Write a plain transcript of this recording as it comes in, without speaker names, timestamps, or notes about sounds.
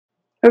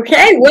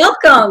Okay,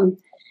 welcome.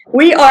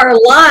 We are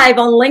live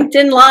on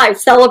LinkedIn Live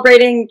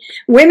celebrating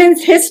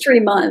Women's History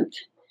Month.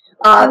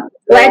 Glad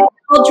you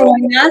all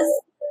joined us,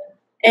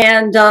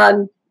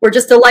 and we're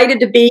just delighted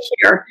to be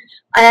here.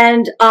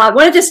 And I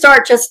wanted to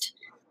start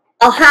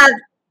I'll have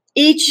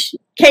each,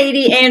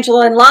 Katie,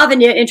 Angela, and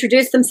Lavanya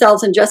introduce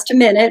themselves in just a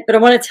minute, but I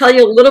want to tell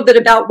you a little bit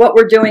about what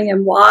we're doing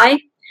and why.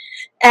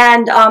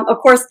 And of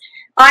course,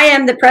 I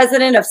am the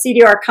president of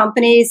CDR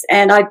Companies,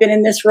 and I've been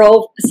in this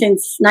role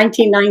since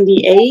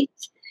 1998.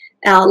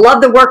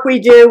 Love the work we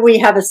do. We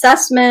have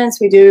assessments,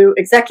 we do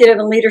executive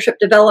and leadership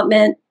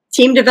development,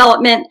 team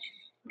development,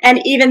 and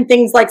even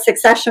things like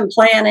succession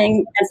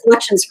planning and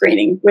selection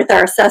screening with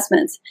our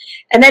assessments.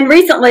 And then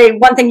recently,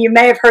 one thing you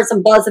may have heard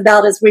some buzz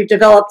about is we've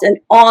developed an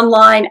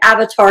online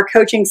avatar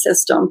coaching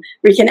system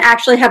where you can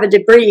actually have a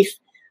debrief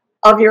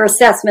of your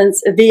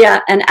assessments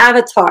via an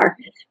avatar.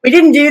 We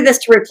didn't do this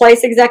to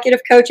replace executive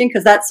coaching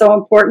because that's so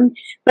important,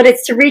 but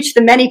it's to reach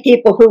the many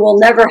people who will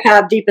never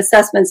have deep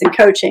assessments in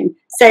coaching,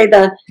 say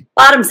the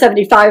bottom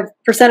 75%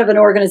 of an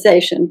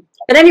organization.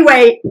 But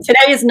anyway,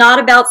 today is not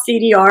about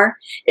CDR.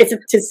 It's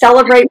to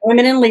celebrate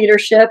women in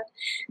leadership.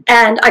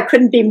 And I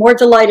couldn't be more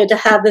delighted to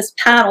have this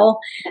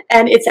panel.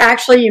 And it's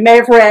actually, you may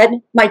have read,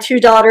 my two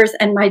daughters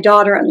and my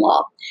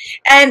daughter-in-law.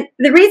 And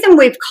the reason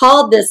we've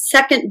called this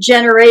second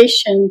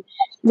generation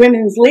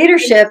women's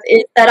leadership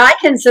is that I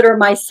consider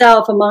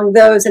myself among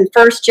those in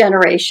first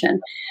generation.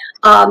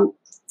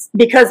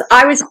 Because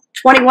I was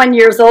 21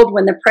 years old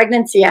when the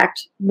Pregnancy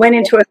Act went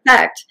into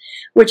effect,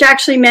 which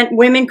actually meant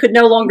women could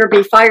no longer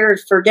be fired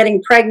for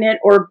getting pregnant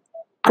or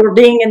for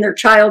being in their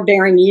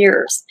childbearing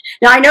years.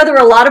 Now, I know there were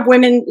a lot of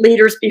women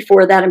leaders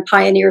before that and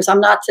pioneers. I'm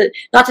not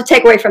to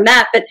take away from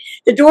that, but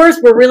the doors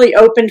were really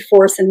opened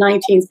for us in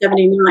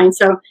 1979.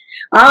 So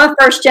I'm a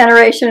first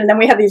generation, and then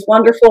we have these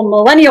wonderful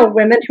millennial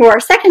women who are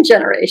second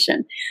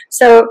generation.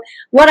 So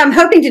what I'm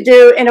hoping to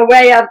do in a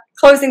way of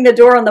closing the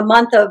door on the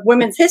month of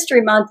Women's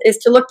History Month is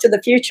to look to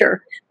the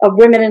future of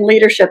women in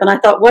leadership. And I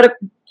thought,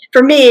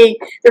 for me,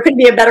 there couldn't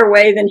be a better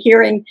way than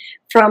hearing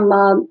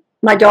from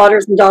my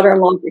daughters and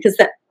daughter-in-law, because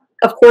that,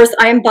 of course,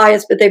 I am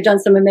biased, but they've done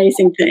some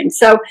amazing things.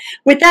 So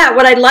with that,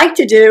 what I'd like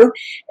to do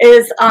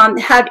is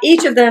have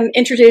each of them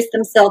introduce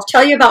themselves,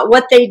 tell you about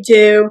what they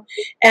do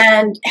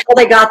and how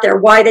they got there,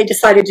 why they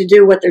decided to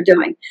do what they're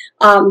doing.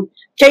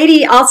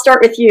 Katie, I'll start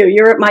with you.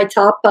 You're at my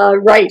top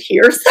right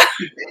here. So.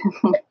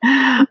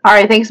 All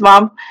right, thanks,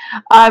 Mom.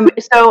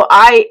 So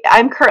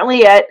I'm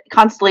currently at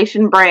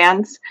Constellation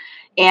Brands,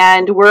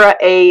 and we're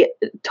a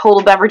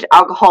total beverage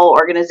alcohol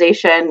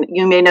organization.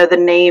 You may know the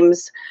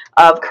names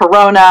of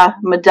Corona,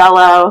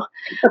 Modelo,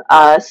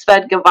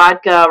 Svedka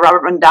Vodka,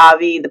 Robert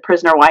Mondavi, the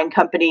Prisoner Wine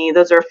Company.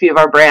 Those are a few of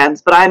our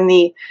brands. But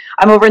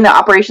I'm over in the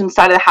operations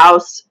side of the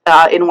house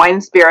in wine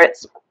and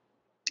spirits,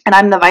 and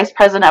I'm the vice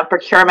president of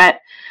procurement,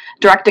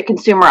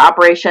 direct-to-consumer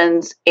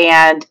operations,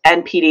 and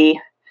NPD.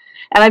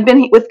 And I've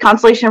been with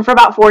Constellation for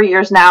about 4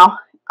 years now.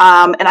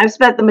 And I've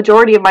spent the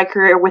majority of my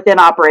career within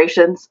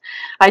operations.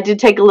 I did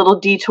take a little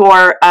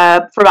detour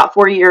for about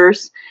 4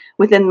 years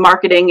within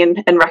marketing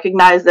and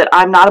recognize that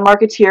I'm not a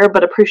marketeer,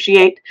 but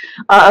appreciate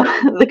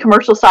the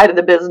commercial side of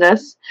the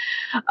business.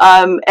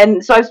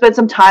 And so I've spent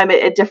some time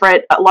at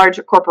different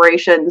larger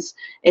corporations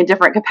in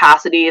different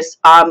capacities.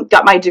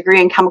 Got my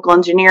degree in chemical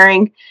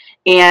engineering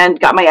and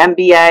got my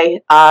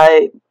MBA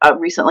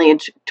recently in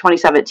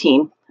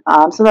 2017.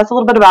 So that's a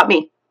little bit about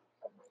me.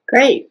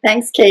 Great.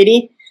 Thanks,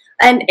 Katie.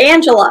 And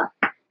Angela.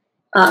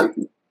 All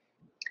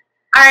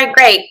right,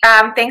 great.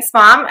 Thanks,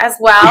 Mom, as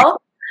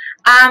well.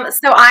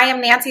 So I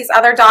am Nancy's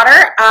other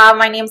daughter.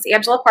 My name is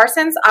Angela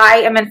Parsons. I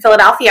am in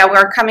Philadelphia.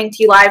 We're coming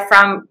to you live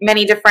from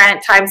many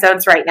different time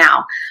zones right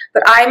now.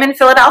 But I am in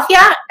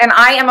Philadelphia, and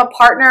I am a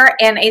partner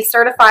in a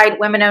certified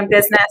women-owned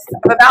business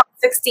of about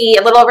 60,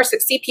 a little over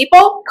 60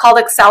 people called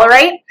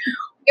Xelerate.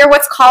 We're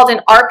what's called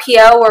an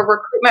RPO, or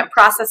recruitment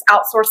process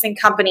outsourcing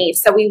company.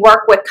 So we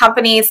work with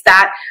companies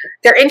that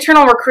their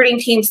internal recruiting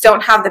teams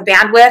don't have the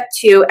bandwidth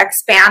to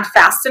expand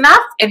fast enough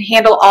and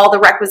handle all the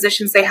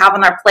requisitions they have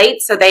on their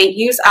plate. So they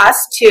use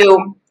us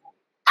to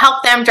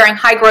help them during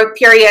high growth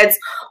periods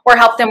or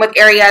help them with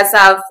areas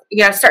of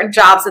certain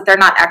jobs that they're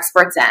not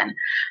experts in.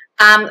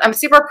 I'm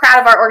super proud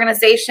of our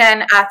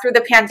organization. Through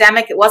the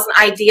pandemic, it wasn't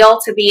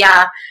ideal to be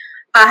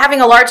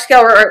having a large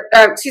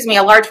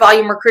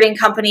volume recruiting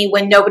company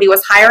when nobody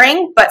was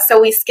hiring. But so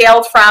we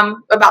scaled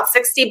from about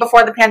 60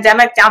 before the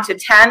pandemic down to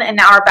 10, and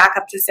now we're back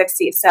up to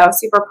 60. So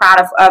super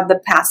proud of the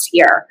past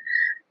year.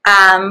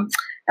 And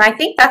I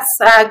think that's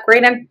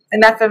great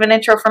enough of an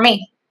intro for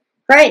me.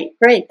 Great.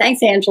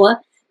 Thanks,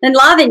 Angela. And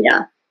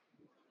Lavanya.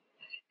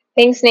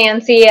 Thanks,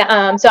 Nancy.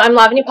 So I'm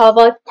Lavanya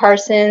Palavalli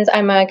Parsons.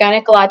 I'm a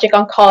gynecologic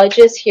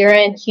oncologist here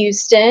in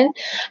Houston.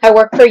 I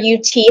work for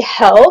UT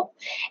Health.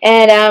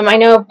 And I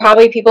know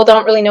probably people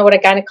don't really know what a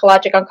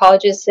gynecologic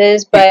oncologist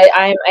is, but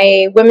I'm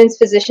a women's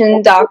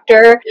physician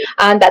doctor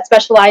that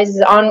specializes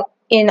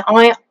in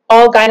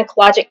all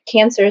gynecologic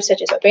cancers,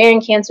 such as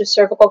ovarian cancer,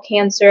 cervical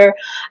cancer.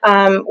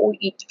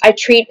 I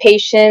treat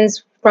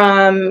patients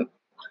from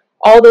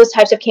all those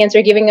types of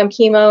cancer, giving them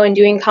chemo and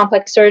doing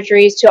complex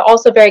surgeries, to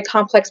also very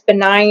complex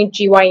benign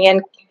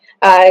GYN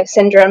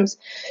syndromes.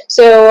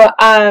 So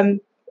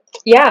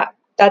yeah,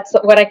 that's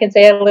what I can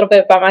say a little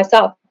bit about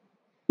myself.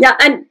 Yeah,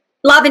 and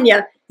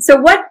Lavanya, so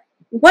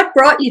what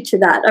brought you to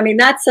that? I mean,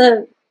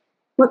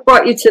 what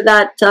brought you to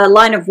that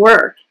line of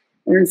work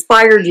or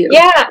inspired you?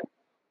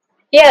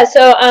 Yeah.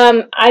 So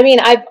I mean,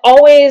 I've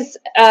always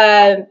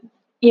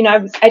you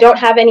know, I don't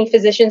have any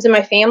physicians in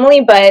my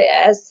family, but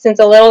since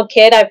a little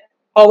kid, I've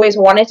always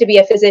wanted to be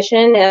a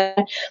physician,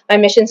 and my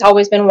mission's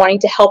always been wanting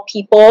to help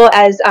people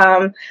as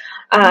an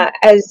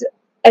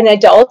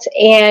adult.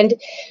 And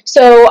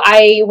so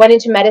I went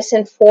into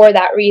medicine for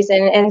that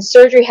reason, and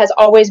surgery has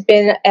always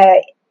been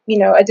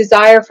a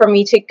desire for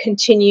me to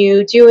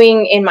continue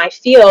doing in my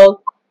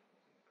field.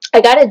 I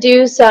got to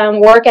do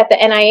some work at the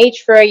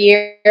NIH for a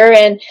year,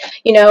 and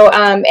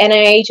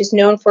NIH is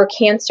known for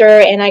cancer,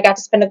 and I got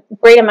to spend a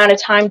great amount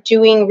of time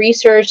doing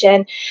research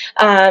and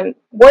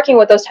working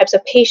with those types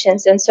of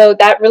patients. And so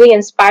that really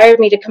inspired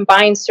me to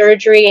combine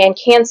surgery and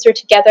cancer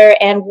together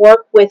and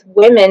work with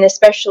women,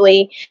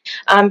 especially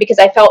because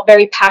I felt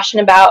very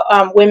passionate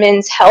about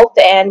women's health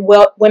and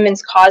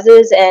women's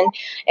causes, and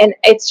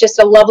it's just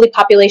a lovely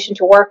population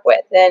to work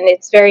with, and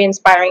it's very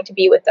inspiring to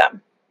be with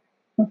them.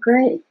 Oh,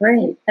 great.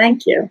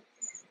 Thank you.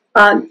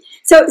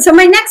 So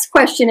my next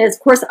question is,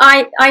 of course,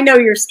 I know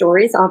your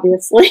stories,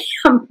 obviously.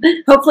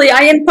 Hopefully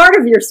I am part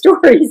of your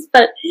stories,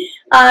 but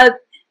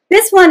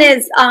this one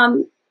is,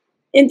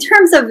 in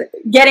terms of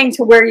getting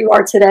to where you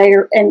are today,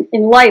 or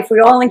in life, we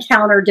all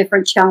encounter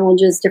different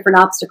challenges, different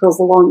obstacles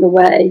along the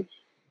way,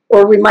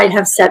 or we might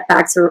have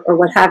setbacks or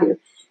what have you.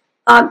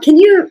 Can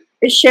you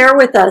share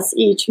with us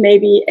each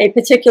maybe a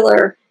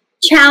particular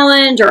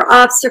challenge or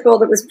obstacle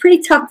that was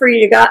pretty tough for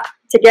you to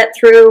get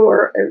through,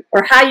 or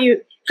how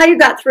you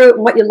got through it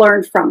and what you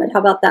learned from it? How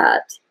about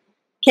that?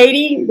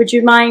 Katie, would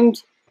you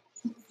mind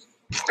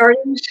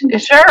starting?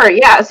 Sure,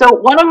 yeah. So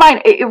one of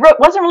mine, it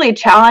wasn't really a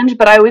challenge,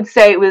 but I would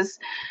say it was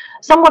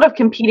somewhat of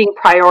competing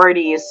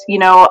priorities. You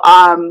know,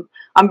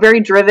 I'm very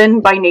driven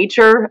by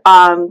nature,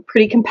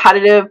 pretty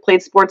competitive,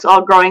 played sports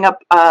all growing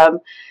up,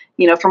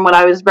 from when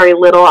I was very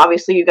little.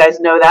 Obviously, you guys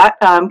know that,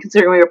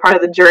 considering we were part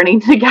of the journey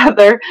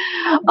together.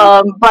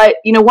 But,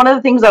 one of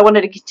the things I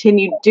wanted to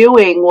continue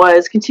doing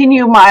was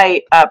continue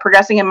my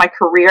progressing in my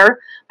career,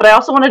 but I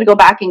also wanted to go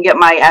back and get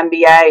my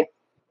MBA.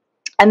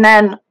 And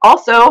then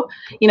also,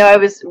 I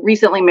was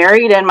recently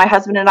married, and my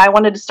husband and I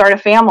wanted to start a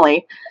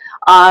family.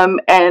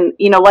 And,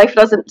 life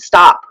doesn't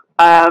stop.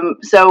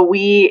 So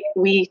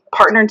we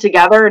partnered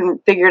together and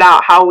figured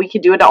out how we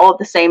could do it all at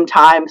the same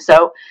time.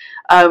 So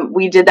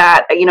we did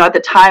that. At the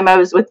time I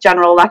was with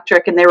General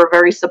Electric, and they were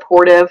very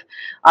supportive.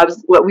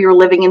 We were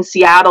living in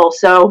Seattle,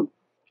 so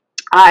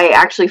I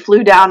actually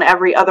flew down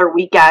every other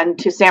weekend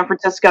to San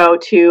Francisco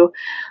to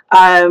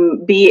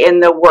be in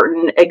the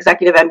Wharton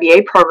Executive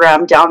MBA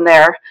program down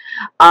there.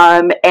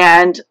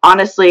 And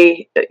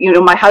honestly,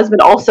 my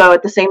husband also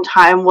at the same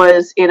time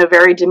was in a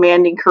very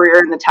demanding career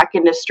in the tech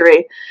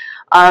industry.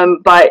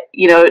 But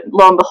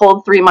lo and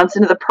behold, 3 months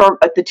into the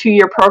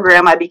 2-year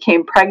program, I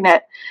became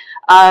pregnant.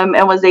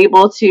 And was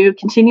able to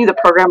continue the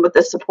program with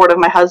the support of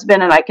my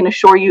husband. And I can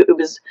assure you it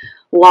was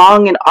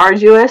long and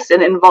arduous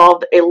and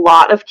involved a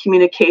lot of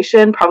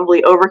communication,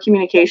 probably over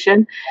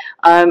communication,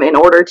 in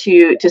order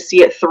to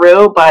see it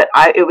through. But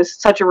it was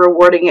such a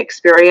rewarding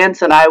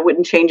experience, and I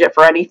wouldn't change it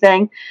for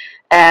anything.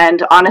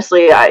 And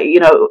honestly,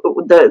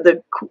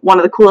 the one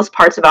of the coolest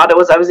parts about it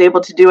was I was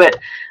able to do it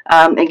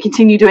and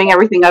continue doing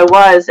everything I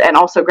was, and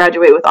also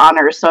graduate with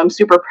honors. So I'm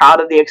super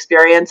proud of the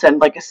experience, and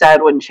like I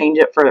said, wouldn't change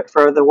it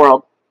for the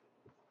world.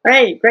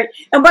 Great.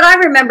 And what I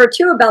remember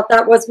too about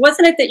that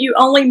wasn't it that you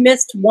only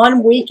missed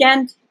one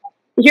weekend?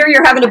 Here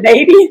you're having a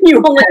baby, and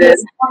you only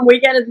missed one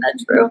weekend. Isn't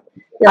that true?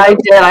 Yeah. I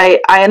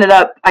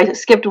did. I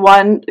skipped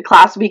one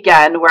class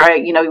weekend where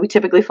we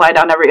typically fly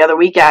down every other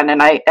weekend,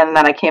 and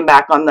then I came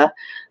back on the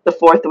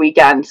fourth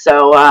weekend.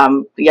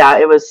 So yeah,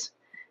 it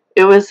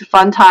was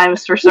fun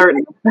times for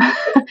certain.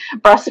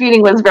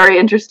 Breastfeeding was very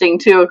interesting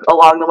too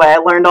along the way. I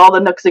learned all the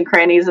nooks and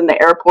crannies in the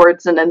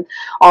airports and in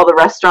all the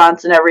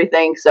restaurants and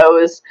everything.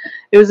 So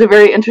it was a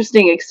very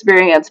interesting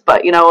experience.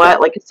 But you know what,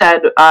 like I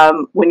said,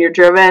 when you're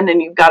driven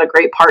and you've got a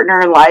great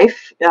partner in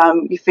life,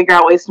 you figure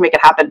out ways to make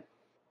it happen.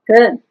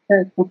 Good.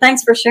 Well,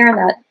 thanks for sharing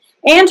that.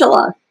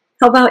 Angela,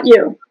 how about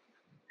you?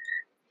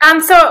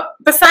 So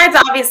besides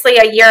obviously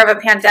a year of a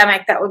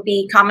pandemic, that would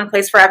be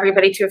commonplace for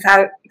everybody to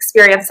have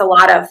experienced a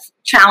lot of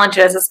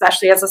challenges,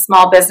 especially as a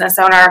small business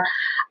owner.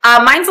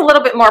 Mine's a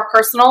little bit more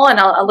personal and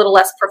a little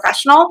less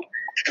professional.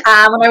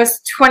 When I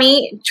was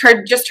 20,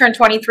 just turned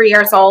 23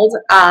 years old,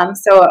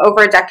 so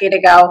over a decade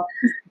ago,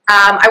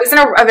 I was in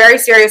a very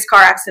serious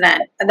car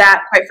accident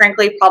that, quite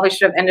frankly, probably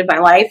should have ended my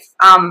life.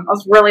 I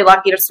was really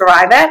lucky to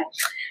survive it,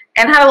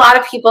 and had a lot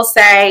of people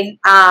say,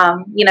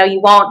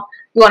 you won't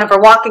ever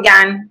walk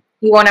again.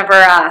 You won't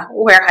ever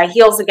wear high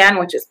heels again,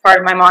 which is part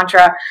of my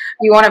mantra.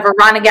 You won't ever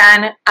run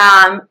again.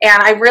 And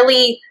I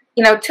really,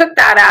 took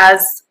that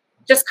as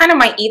just kind of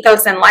my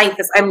ethos in life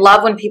is I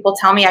love when people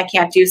tell me I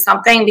can't do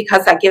something,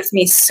 because that gives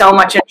me so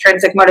much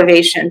intrinsic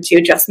motivation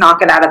to just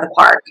knock it out of the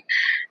park.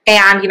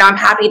 And, I'm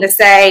happy to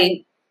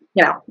say,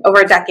 over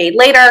a decade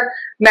later,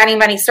 many,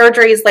 many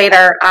surgeries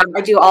later,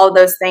 I do all of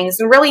those things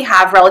and really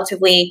have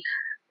relatively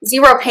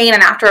zero pain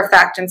and after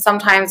effect. And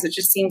sometimes it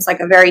just seems like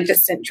a very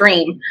distant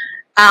dream.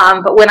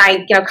 But when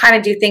I, kind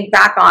of do think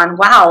back on,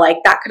 wow, like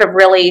that could have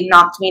really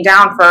knocked me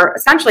down for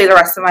essentially the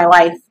rest of my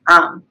life.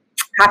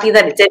 Happy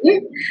that it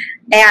didn't.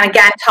 And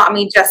again, taught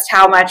me just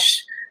how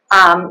much,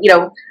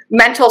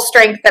 mental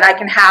strength that I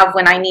can have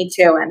when I need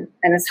to. And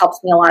it's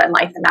helped me a lot in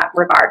life in that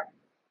regard.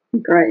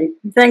 Great.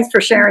 Thanks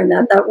for sharing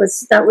that. That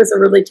was a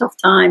really tough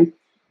time.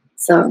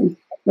 So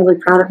really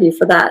proud of you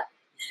for that.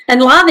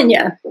 And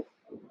Lavanya,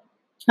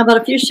 how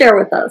about if you share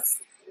with us?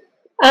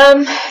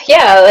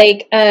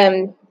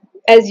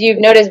 As you've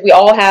noticed, we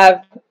all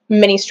have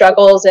many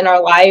struggles in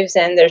our lives,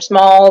 and they're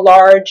small,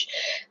 large,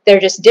 they're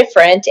just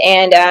different.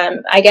 And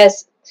I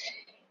guess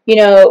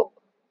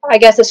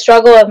the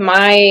struggle of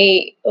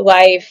my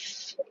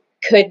life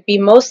could be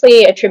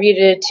mostly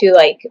attributed to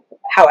like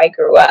how I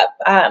grew up.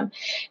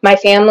 My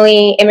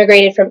family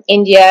immigrated from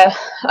India,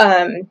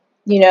 in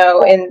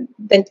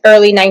the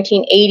early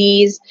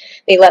 1980s.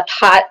 They left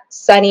hot,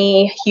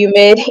 sunny,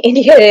 humid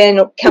India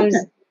and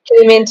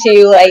came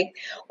into like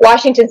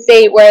Washington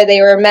State, where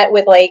they were met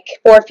with like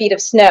 4 feet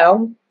of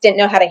snow. Didn't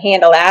know how to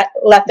handle that.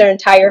 Left their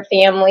entire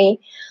family,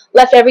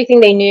 left everything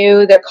they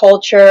knew, their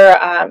culture,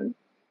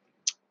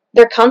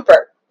 their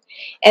comfort.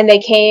 And they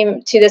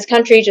came to this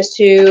country just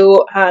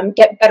to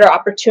get better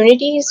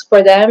opportunities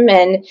for them.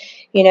 And,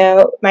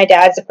 my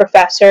dad's a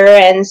professor.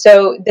 And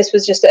so this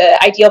was just an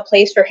ideal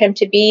place for him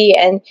to be.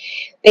 And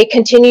they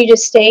continue to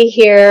stay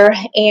here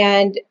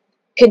and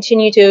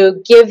continue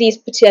to give these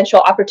potential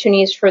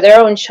opportunities for their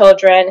own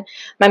children.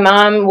 My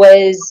mom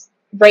was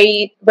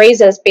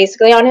raised us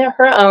basically on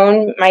her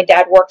own. My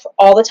dad worked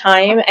all the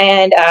time,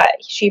 and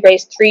she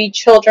raised 3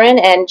 children,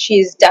 and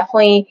she's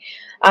definitely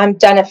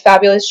done a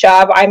fabulous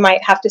job, I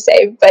might have to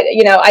say. But,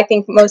 I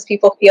think most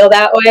people feel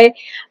that way.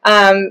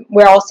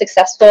 We're all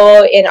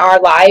successful in our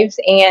lives,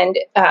 and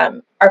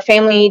our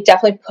family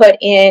definitely put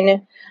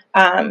in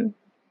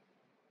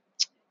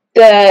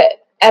the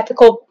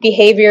ethical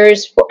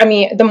behaviors.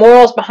 The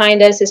morals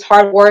behind us is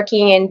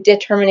hardworking and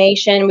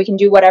determination. We can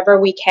do whatever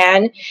we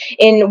can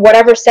in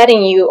whatever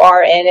setting you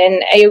are in.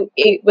 And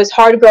it was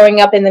hard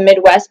growing up in the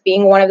Midwest,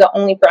 being one of the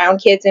only brown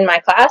kids in my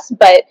class.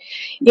 But,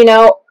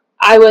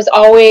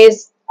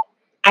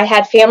 I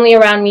had family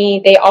around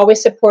me. They always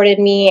supported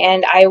me,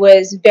 and I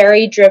was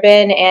very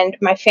driven, and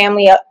my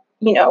family,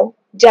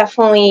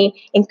 definitely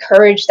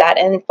encouraged that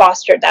and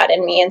fostered that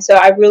in me. And so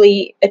I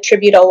really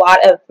attribute a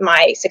lot of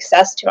my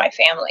success to my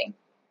family.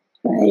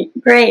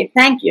 Great.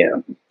 Thank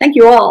you. Thank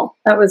you all.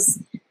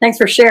 Thanks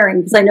for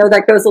sharing, because I know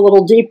that goes a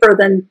little deeper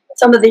than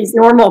some of these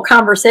normal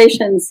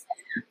conversations.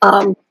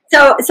 So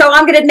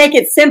I'm going to make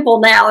it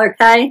simple now.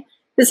 Okay.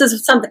 This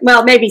is something,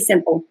 well, maybe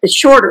simple. It's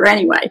shorter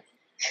anyway.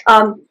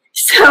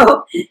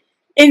 So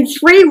in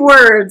 3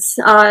 words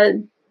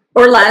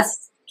or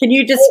less, can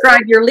you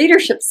describe your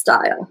leadership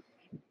style?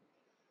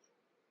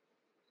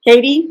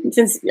 Katie,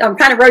 since I'm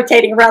kind of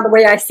rotating around the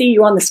way I see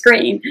you on the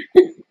screen.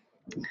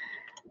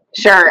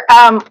 Sure.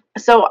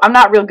 So I'm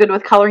not real good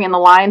with coloring in the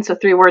line, so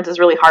 3 words is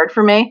really hard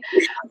for me.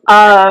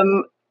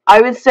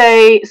 I would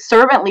say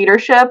servant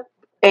leadership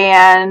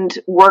and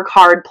work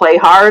hard, play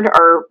hard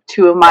are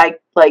 2 of my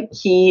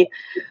key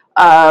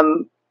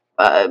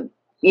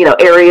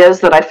areas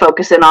that I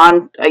focus in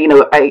on.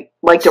 I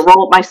like to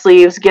roll up my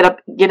sleeves,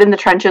 get in the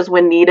trenches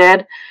when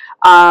needed.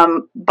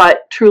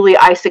 But truly,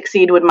 I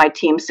succeed when my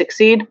team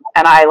succeed,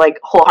 and I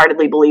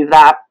wholeheartedly believe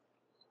that.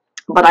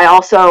 But I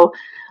also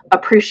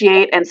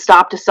appreciate and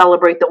stop to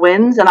celebrate the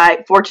wins, and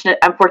I'm fortunate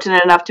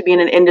enough to be in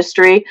an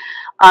industry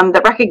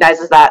that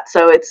recognizes that.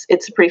 So it's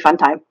a pretty fun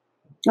time.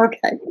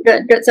 Okay,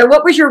 good. So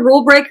what was your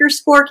rule breaker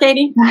score,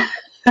 Katie?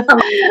 I'm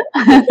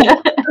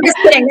just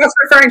kidding. That's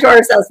referring to our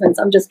assessments.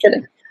 I'm just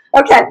kidding.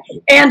 Okay,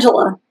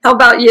 Angela, how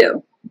about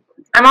you?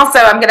 I'm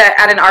going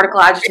to add an article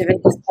adjective in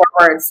just 4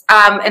 words,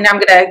 and I'm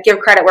going to give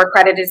credit where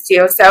credit is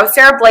due. So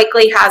Sarah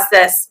Blakely has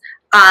this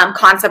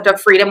concept of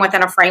freedom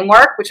within a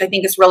framework, which I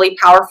think is really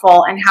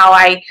powerful, and how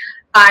I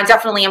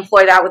definitely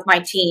employ that with my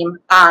team.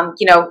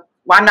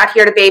 I'm not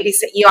here to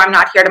babysit you. I'm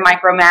not here to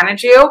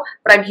micromanage you,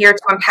 but I'm here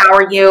to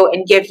empower you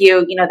and give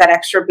you, that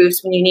extra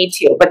boost when you need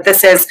to. But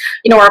this is,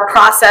 we're a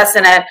process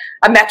and a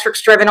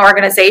metrics-driven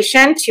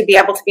organization to be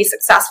able to be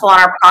successful on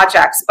our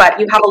projects. But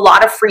you have a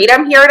lot of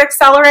freedom here at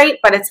Xelerate,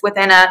 but it's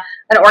within an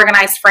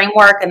organized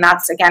framework, and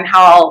that's, again,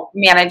 how I'll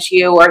manage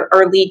you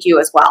or lead you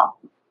as well.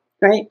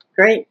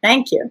 Great.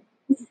 Thank you.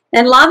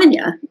 And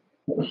Lavanya?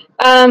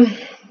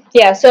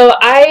 So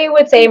I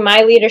would say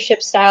my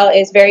leadership style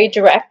is very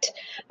direct.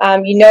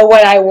 You know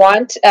what I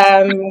want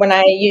when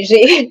I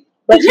usually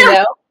let you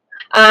know.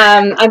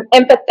 I'm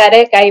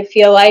empathetic, I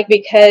feel like,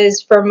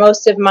 because for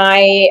most of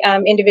my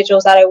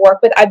individuals that I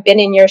work with, I've been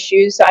in your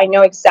shoes, so I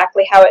know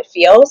exactly how it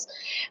feels.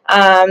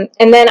 And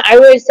then I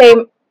would say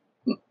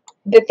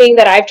the thing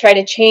that I've tried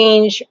to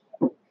change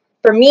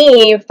for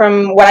me,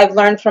 from what I've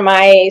learned from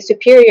my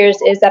superiors,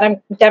 is that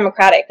I'm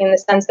democratic in the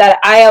sense that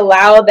I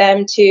allow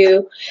them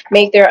to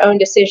make their own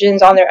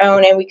decisions on their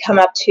own, and we come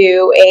up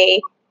to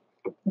a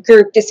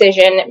group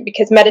decision,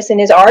 because medicine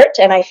is art,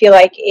 and I feel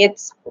like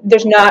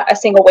there's not a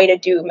single way to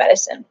do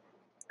medicine.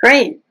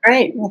 Great.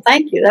 Well,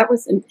 thank you. That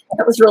was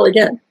really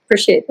good.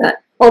 Appreciate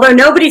that. Although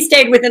nobody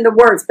stayed within the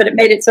words, but it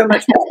made it so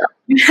much better.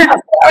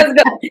 That was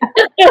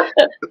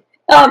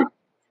good.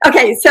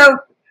 Okay, so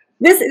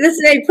this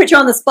may put you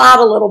on the spot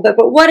a little bit,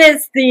 but what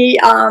is the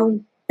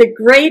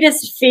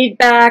greatest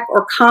feedback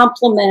or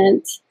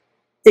compliment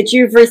that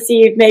you've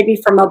received, maybe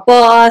from a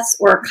boss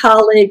or a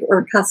colleague or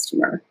a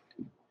customer?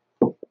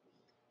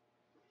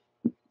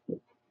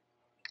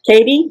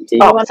 Katie, do you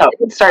want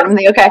to start with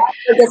me? Okay.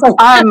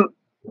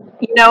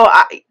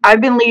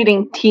 I've been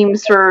leading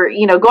teams for,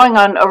 going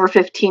on over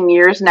 15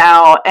 years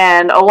now.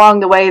 And along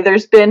the way,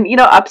 there's been,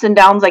 ups and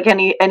downs like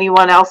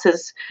anyone else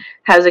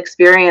has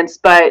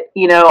experienced. But,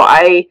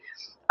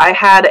 I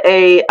had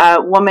a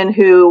woman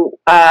who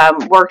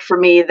worked for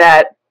me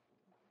that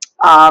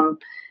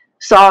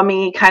saw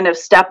me kind of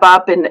step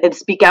up and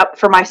speak up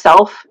for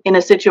myself in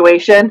a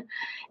situation,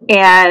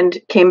 and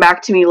came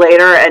back to me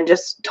later and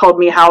just told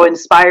me how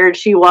inspired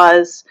she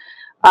was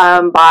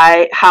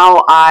by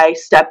how I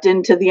stepped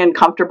into the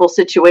uncomfortable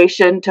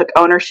situation, took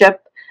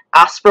ownership,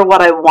 asked for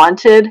what I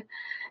wanted.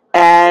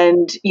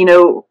 And,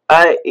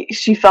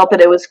 she felt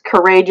that it was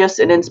courageous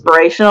and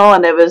inspirational.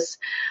 And it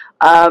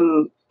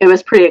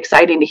was pretty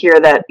exciting to hear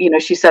that,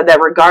 she said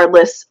that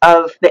regardless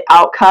of the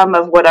outcome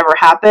of whatever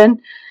happened,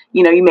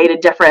 you made a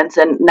difference,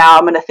 and now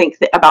I'm going to think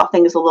about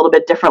things a little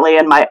bit differently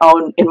in my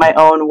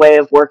own way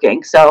of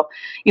working. So,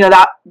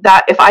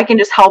 that if I can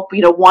just help,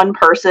 one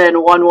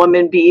person, one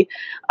woman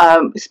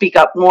speak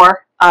up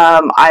more,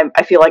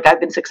 I feel like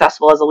I've been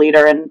successful as a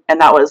leader, and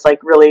that was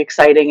like really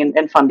exciting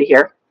and fun to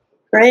hear.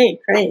 Great.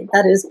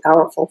 That is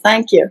powerful.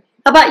 Thank you.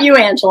 How about you,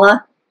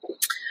 Angela?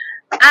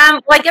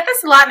 Well, I get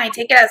this a lot, and I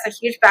take it as a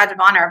huge badge of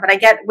honor. But I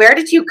get, where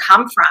did you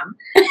come from?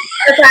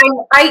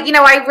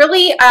 I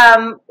really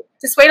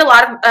dissuade a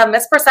lot of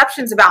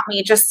misperceptions about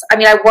me.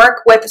 I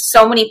work with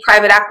so many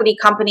private equity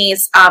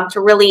companies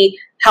to really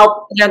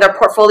help, their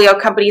portfolio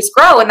companies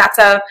grow. And that's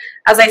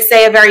as I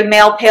say, a very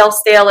male, pale,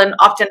 stale, and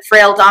often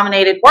frail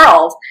dominated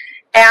world.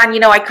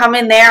 And, I come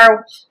in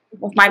there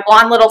with my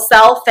blonde little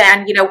self,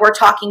 and, we're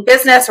talking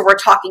business, or we're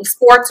talking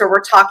sports, or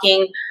we're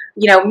talking,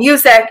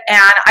 music.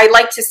 And I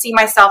like to see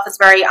myself as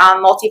very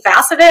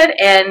multifaceted,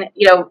 and,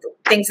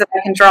 things that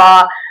I can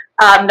draw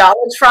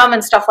knowledge from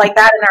and stuff like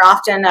that. And they're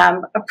often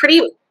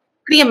pretty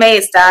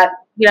amazed at,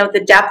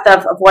 the depth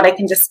of what I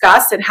can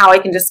discuss and how I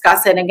can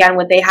discuss it. And again,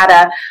 when they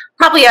had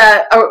probably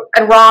a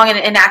wrong and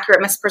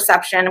inaccurate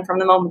misperception from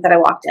the moment that I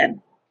walked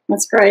in.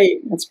 That's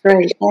great.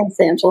 Thanks,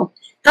 Angela.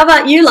 How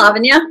about you,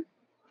 Lavanya?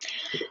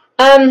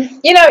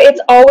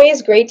 It's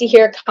always great to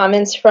hear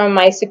comments from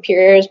my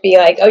superiors be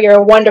like, oh, you're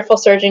a wonderful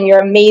surgeon, you're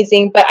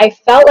amazing. But I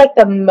felt like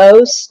the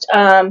most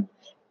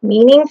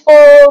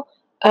meaningful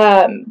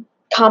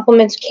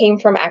compliments came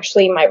from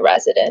actually my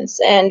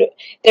residents, and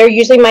they're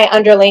usually my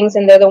underlings,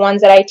 and they're the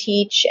ones that I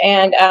teach.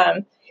 And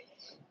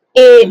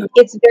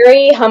it's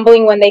very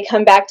humbling when they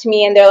come back to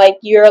me and they're like,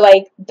 you're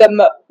like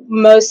the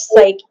most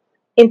like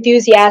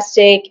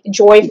enthusiastic,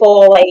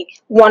 joyful, like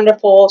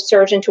wonderful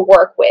surgeon to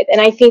work with.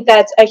 And I think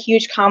that's a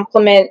huge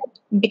compliment,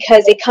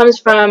 because it comes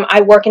from,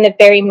 I work in a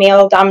very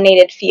male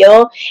dominated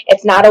field.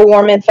 It's not a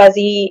warm and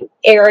fuzzy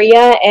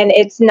area, and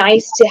it's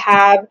nice to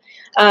have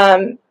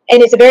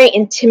and it's a very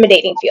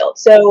intimidating field.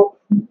 So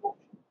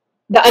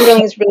the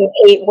underlings really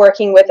hate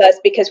working with us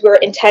because we're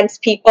intense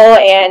people,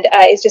 and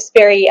it's just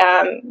very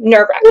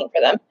nerve-wracking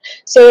for them.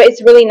 So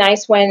it's really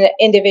nice when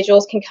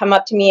individuals can come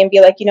up to me and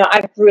be like,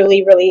 I've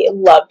really, really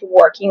loved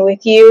working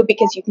with you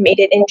because you've made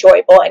it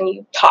enjoyable and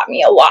you've taught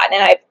me a lot,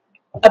 and I've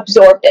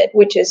absorbed it,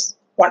 which is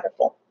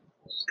wonderful.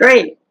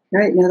 Great.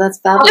 No, that's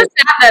fabulous. I'll just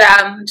add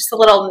that, just a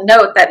little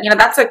note that,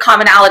 that's a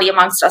commonality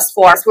amongst us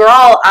four. We're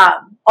all,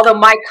 although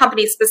my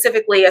company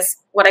specifically is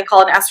what I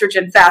call an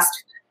estrogen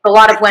fest, for a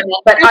lot of women,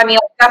 but I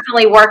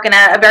definitely work in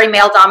a very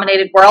male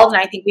dominated world,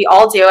 and I think we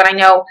all do. And I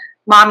know,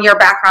 Mom, your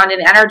background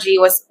in energy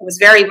was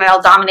very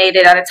male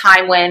dominated at a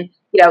time when,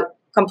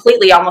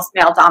 completely almost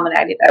male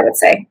dominated, I would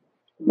say.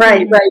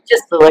 Right.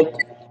 Just for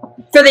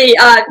for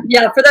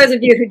those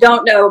of you who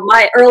don't know,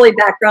 my early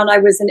background, I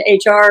was in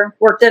HR,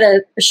 worked at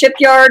a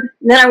shipyard,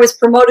 and then I was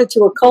promoted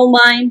to a coal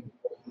mine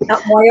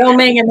out in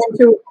Wyoming, and then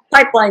to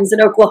pipelines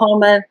in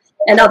Oklahoma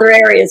and other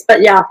areas.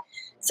 But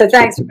so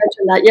thanks for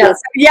mentioning that. Yes.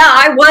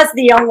 I was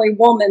the only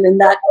woman in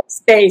that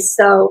space.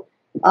 So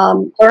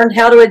learned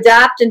how to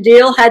adapt and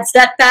deal, had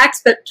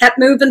setbacks, but kept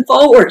moving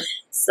forward.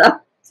 So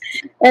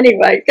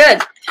anyway,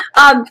 good.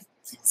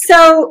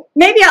 So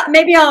maybe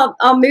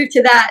I'll move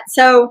to that.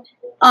 So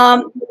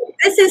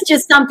this is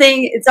just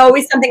something, it's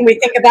always something we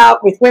think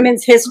about with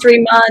Women's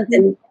History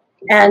Month,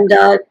 and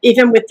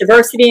even with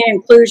diversity and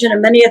inclusion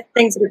and many of the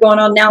things that are going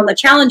on now and the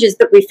challenges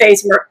that we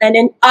face.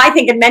 I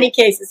think in many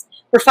cases,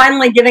 we're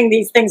finally giving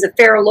these things a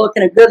fair look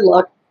and a good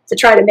look to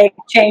try to make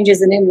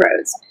changes and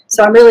inroads.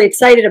 So I'm really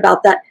excited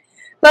about that.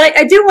 But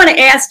I do want to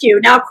ask you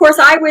now. Of course,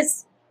 I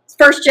was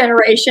first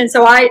generation,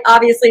 so I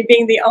obviously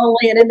being the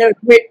only and in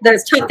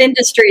those tough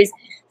industries.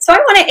 So I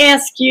want to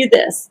ask you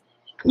this.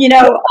 You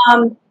know,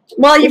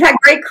 well, you've had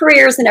great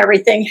careers and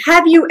everything.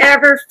 Have you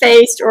ever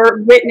faced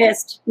or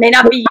witnessed, may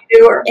not be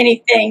you or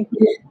anything,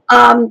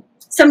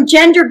 some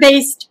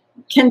gender-based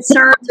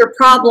concerns or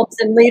problems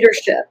in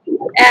leadership?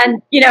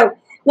 And, you know,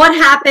 what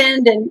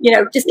happened? And, you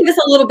know, just give us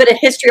a little bit of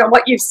history on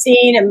what you've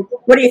seen and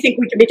what do you think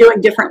we could be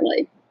doing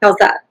differently? How's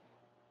that?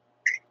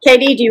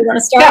 Katie, do you want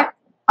to start? Yeah,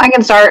 I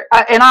can start.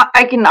 And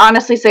I can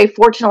honestly say,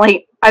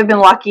 fortunately, I've been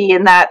lucky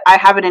in that I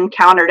haven't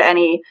encountered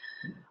any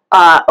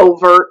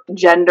overt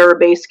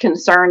gender-based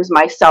concerns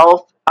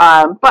myself.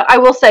 But I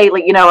will say,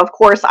 like, you know, of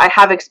course, I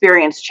have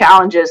experienced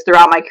challenges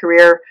throughout my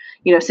career,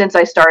 you know, since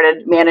I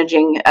started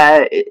managing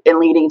and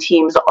leading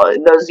teams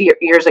those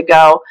years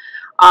ago.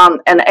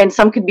 And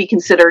some could be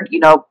considered,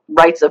 you know,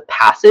 rites of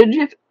passage,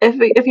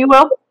 if you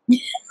will.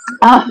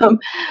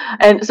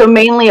 And so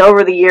mainly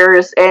over the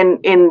years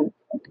and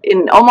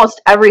in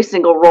almost every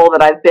single role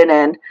that I've been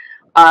in,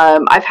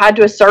 I've had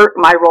to assert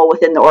my role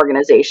within the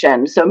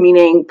organization. So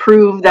meaning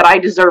prove that I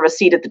deserve a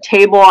seat at the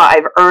table.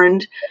 I've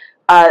earned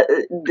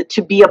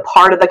to be a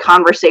part of the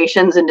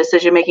conversations and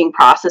decision-making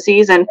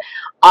processes. And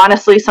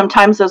honestly,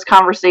 sometimes those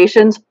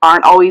conversations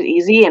aren't always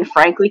easy and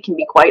frankly can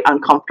be quite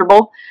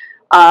uncomfortable.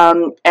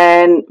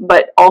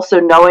 But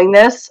also knowing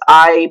this,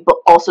 I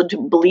also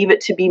believe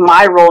it to be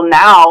my role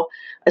now,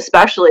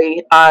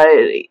 especially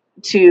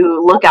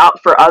to look out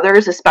for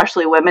others,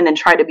 especially women, and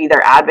try to be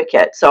their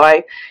advocate. So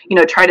I, you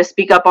know, try to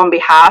speak up on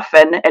behalf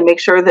and make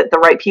sure that the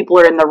right people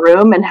are in the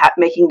room and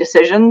making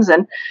decisions.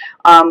 And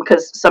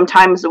because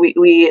sometimes we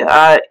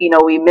you know,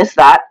 we miss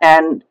that.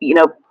 And, you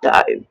know,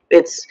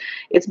 it's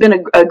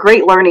been a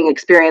great learning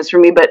experience for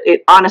me, but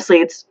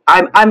honestly,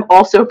 I'm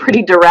also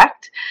pretty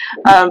direct.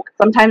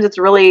 Sometimes it's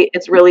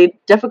really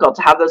difficult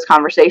to have those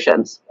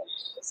conversations.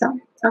 So,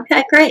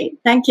 okay, great.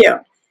 Thank you.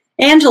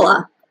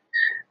 Angela.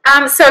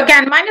 So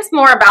again, mine is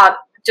more about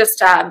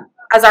just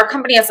as our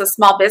company is a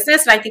small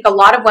business, and I think a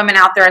lot of women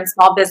out there in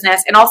small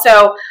business, and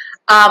also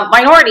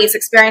minorities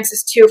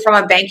experiences too from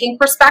a banking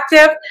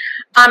perspective.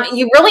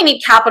 You really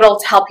need capital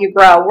to help you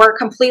grow. We're a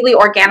completely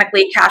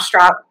organically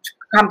cash-strapped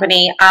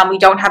company. We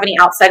don't have any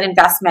outside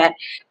investment.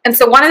 And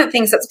so one of the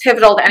things that's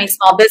pivotal to any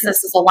small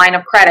business is a line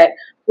of credit.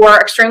 We're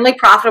extremely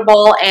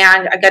profitable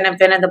and, again, have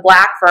been in the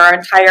black for our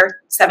entire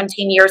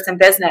 17 years in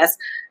business.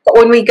 But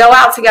when we go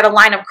out to get a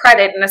line of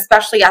credit, and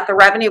especially at the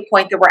revenue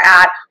point that we're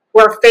at,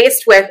 we're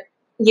faced with,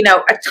 you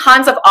know,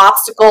 tons of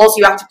obstacles.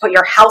 You have to put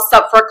your house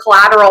up for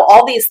collateral,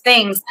 all these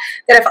things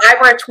that if I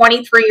were a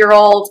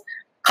 23-year-old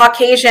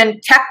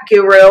Caucasian tech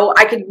guru,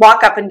 I could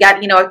walk up and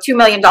get, you know, a $2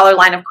 million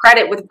line of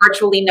credit with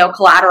virtually no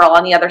collateral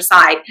on the other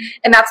side.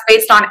 And that's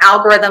based on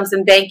algorithms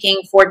and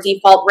banking for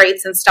default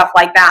rates and stuff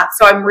like that.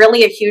 So I'm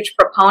really a huge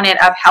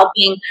proponent of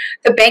helping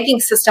the banking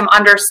system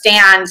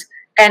understand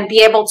and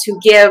be able to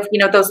give, you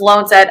know, those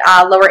loans at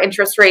lower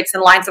interest rates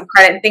and lines of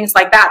credit and things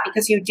like that,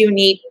 because you do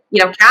need,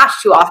 you know, cash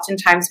to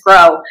oftentimes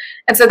grow.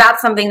 And so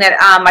that's something that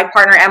my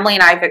partner Emily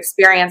and I have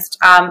experienced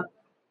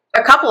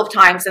a couple of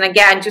times, and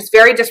again, just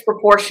very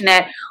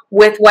disproportionate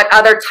with what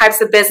other types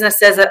of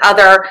businesses and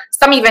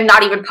some even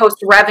not even post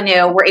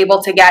revenue were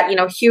able to get, you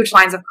know, huge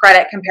lines of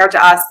credit compared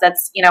to us.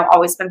 That's, you know,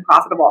 always been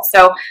profitable.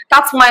 So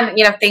that's one,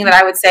 you know, thing that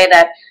I would say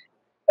that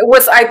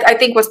was, I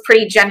think was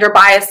pretty gender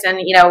biased and,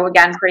 you know,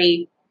 again,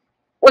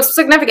 was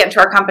significant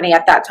to our company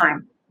at that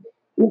time.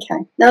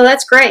 Okay. No,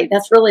 that's great.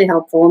 That's really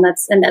helpful.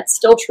 And that's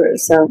still true.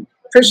 So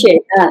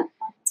appreciate that.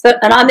 So,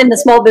 and I'm in the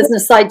small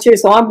business side too,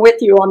 so I'm with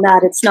you on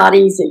that. It's not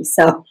easy.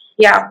 So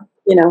yeah,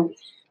 you know.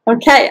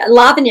 Okay,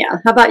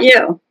 Lavanya, how about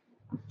you?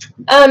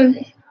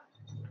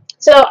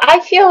 So I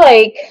feel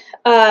like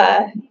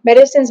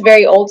medicine's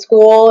very old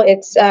school.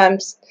 It's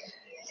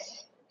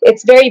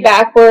very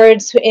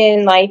backwards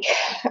in like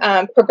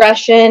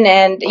progression,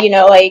 and you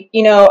know, like,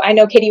 you know, I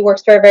know Katie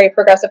works for a very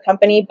progressive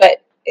company,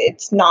 but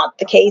it's not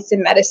the case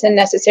in medicine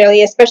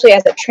necessarily, especially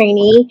as a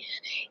trainee.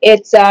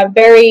 It's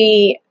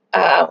very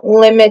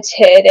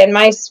limited, and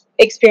my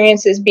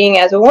experiences being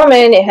as a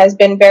woman, it has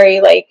been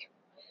very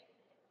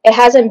it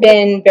hasn't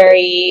been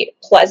very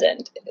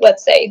pleasant,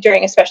 let's say,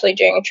 especially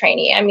during a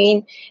trainee. I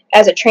mean,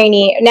 as a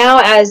trainee now,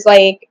 as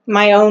like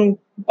my own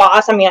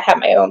boss, I mean,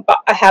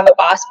 I have a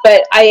boss,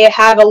 but I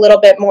have a little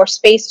bit more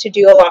space to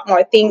do a lot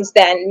more things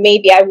than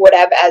maybe I would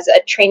have as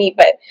a trainee.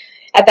 But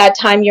at that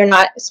time, you're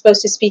not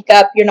supposed to speak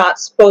up. You're not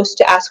supposed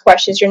to ask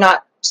questions. You're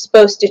not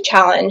supposed to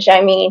challenge.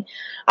 I mean,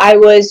 I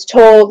was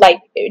told,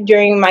 like,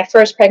 during my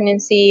first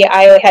pregnancy,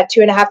 I had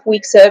 2.5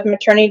 weeks of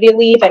maternity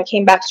leave and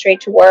came back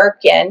straight to work.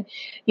 And,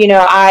 you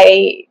know,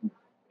 I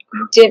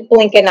didn't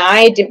blink an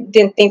eye,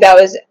 didn't think that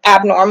was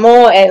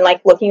abnormal. And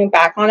like looking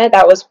back on it,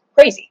 that was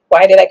crazy.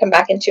 Why did I come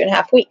back in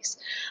 2.5 weeks?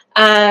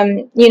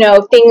 You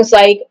know, things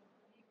like,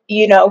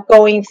 you know,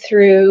 going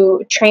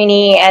through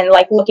training and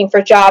like looking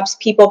for jobs,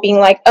 people being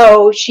like,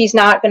 oh, she's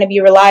not going to be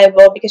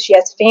reliable because she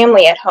has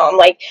family at home.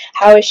 Like,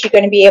 how is she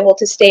going to be able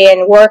to stay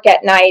and work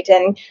at night?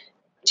 And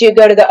to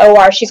go to the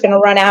OR, she's going to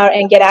run out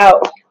and get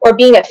out. Or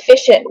being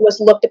efficient was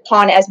looked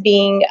upon as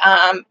being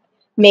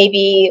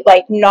maybe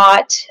like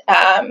not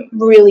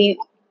really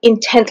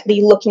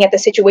intently looking at the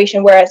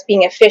situation, whereas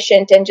being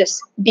efficient and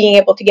just being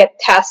able to get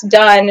tasks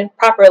done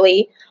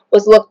properly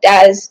was looked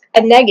as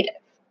a negative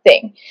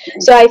thing.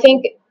 So I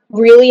think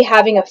really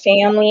having a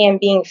family and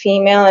being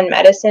female in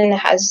medicine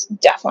has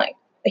definitely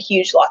a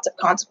huge lots of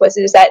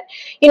consequences that,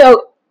 you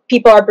know,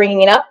 people are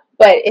bringing it up,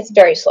 but it's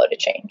very slow to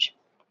change.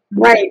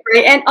 Right.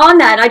 And on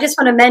that, I just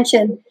want to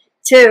mention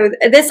too,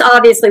 this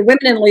obviously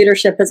women in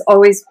leadership has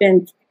always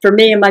been, for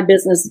me in my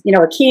business, you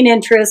know, a keen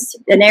interest,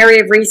 an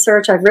area of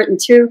research. I've written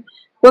 2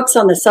 books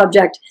on the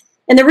subject.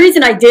 And the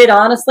reason I did,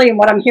 honestly, and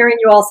what I'm hearing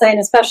you all saying,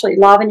 especially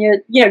Lavanya,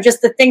 you know,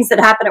 just the things that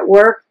happen at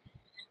work.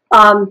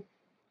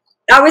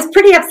 I was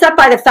pretty upset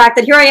by the fact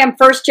that here I am,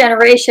 first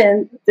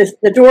generation,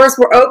 the doors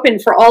were open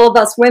for all of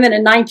us women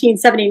in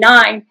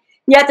 1979,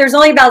 yet there's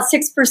only about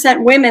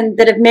 6% women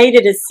that have made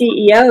it as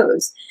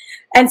CEOs.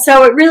 And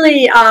so it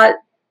really,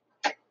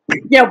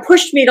 you know,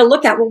 pushed me to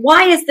look at, well,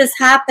 why is this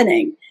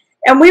happening?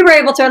 And we were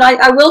able to, and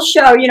I will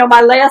show, you know,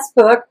 my last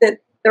book that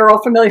they're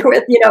all familiar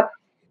with, you know,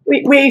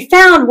 we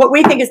found what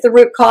we think is the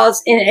root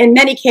cause in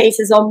many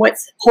cases on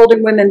what's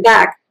holding women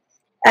back.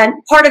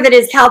 And part of it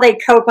is how they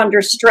cope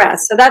under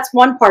stress. So that's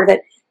one part of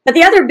it. But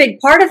the other big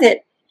part of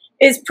it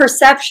is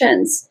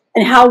perceptions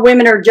and how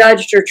women are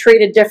judged or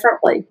treated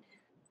differently.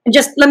 And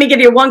just let me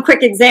give you one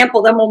quick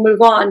example, then we'll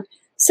move on.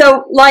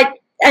 So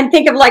like, and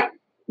think of like,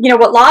 you know,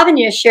 what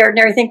Lavanya shared and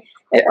everything,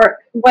 or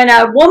when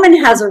a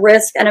woman has a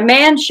risk and a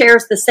man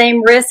shares the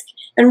same risk,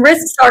 and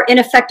risks are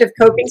ineffective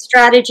coping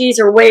strategies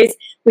or ways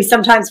we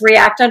sometimes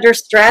react under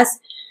stress.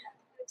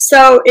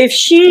 So if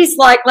she's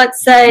like,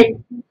 let's say,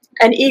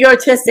 an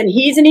egotist and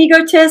he's an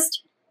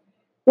egotist,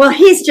 well,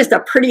 he's just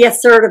a pretty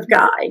assertive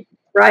guy,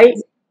 right?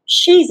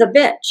 She's a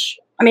bitch.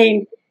 I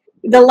mean,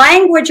 the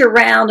language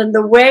around and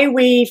the way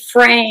we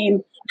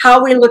frame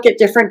how we look at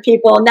different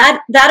people, and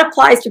that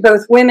applies to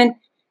both women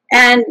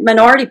and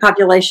minority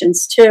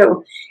populations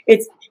too.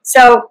 It's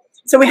so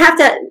we have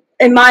to,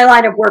 in my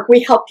line of work,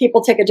 we help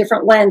people take a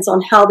different lens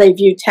on how they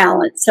view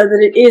talent so that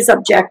it is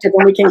objective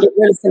and we can get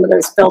rid of some of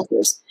those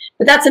filters.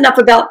 But that's enough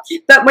about,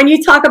 but when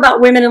you talk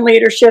about women in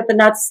leadership, and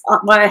that's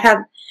why I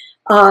have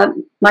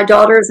my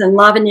daughters and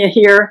Lavanya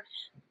here,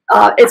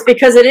 it's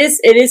because it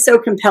is so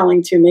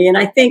compelling to me. And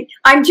I think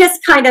I'm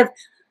just kind of,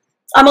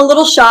 I'm a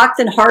little shocked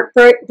and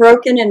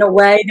heartbroken in a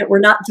way that we're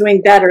not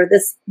doing better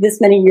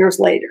this many years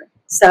later.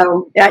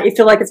 So yeah, I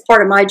feel like it's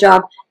part of my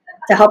job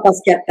to help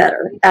us get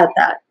better at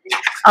that.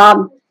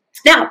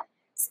 Now,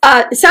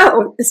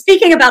 so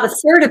speaking about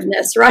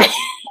assertiveness, right?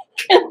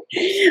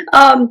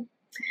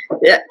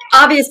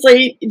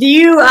 Obviously, do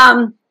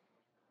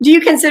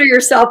you consider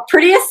yourself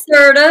pretty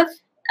assertive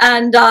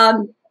and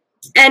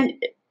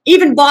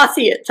even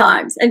bossy at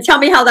times? And tell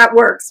me how that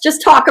works.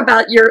 Just talk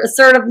about your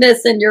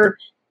assertiveness and your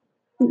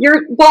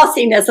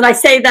bossiness, and I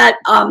say that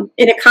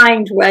in a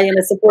kind way, in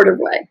a supportive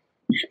way.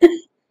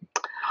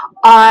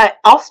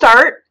 I'll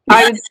start.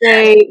 I would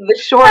say the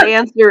short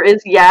answer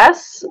is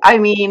yes. I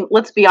mean,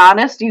 let's be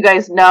honest. You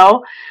guys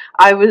know,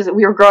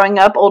 we were growing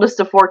up,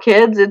 oldest of 4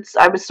 kids.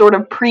 I was sort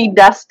of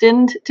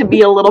predestined to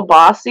be a little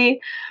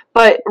bossy,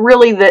 but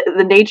really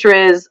the nature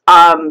is,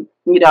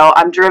 you know,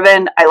 I'm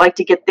driven. I like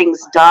to get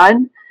things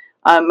done.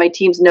 My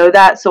teams know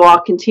that, so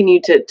I'll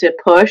continue to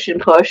push and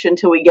push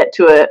until we get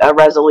to a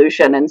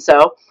resolution. And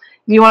so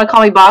if you want to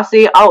call me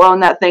bossy, I'll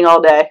own that thing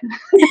all day.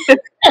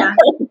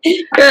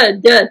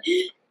 Good.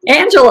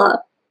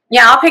 Angela.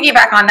 Yeah, I'll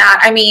piggyback on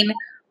that. I mean,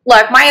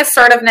 look, my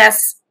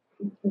assertiveness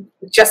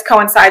just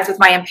coincides with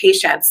my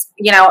impatience.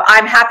 You know,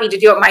 I'm happy to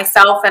do it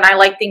myself, and I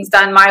like things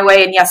done my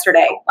way and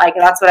yesterday. Like,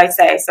 that's what I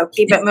say. So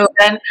keep it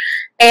moving.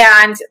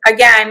 And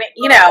again,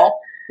 you know,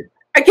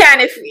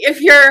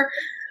 if you're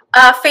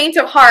faint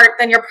of heart,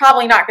 then you're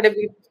probably not going to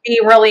be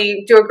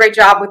really do a great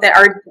job with it,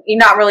 or you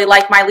not really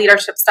like my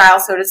leadership style,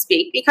 so to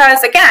speak.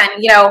 Because again,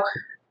 you know,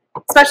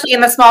 especially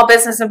in the small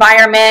business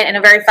environment, in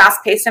a very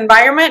fast-paced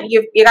environment,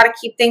 you got to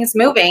keep things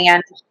moving,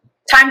 and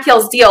time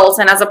kills deals.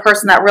 And as a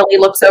person that really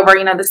looks over,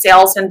 you know, the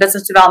sales and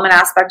business development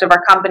aspect of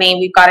our company,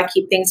 we've got to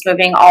keep things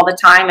moving all the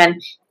time and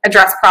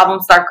address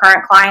problems with our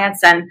current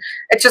clients. And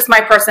it's just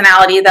my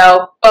personality,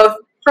 though, both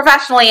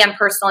professionally and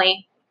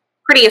personally,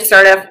 pretty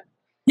assertive.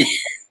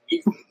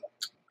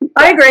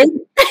 I agree.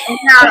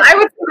 Yeah, I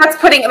would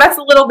say that's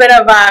a little bit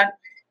of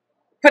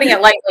putting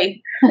it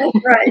lightly.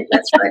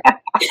 That's right.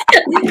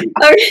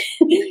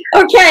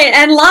 Okay,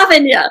 and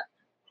Lavanya.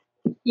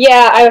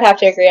 Yeah, I would have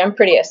to agree. I'm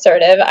pretty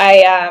assertive.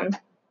 I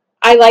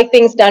like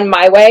things done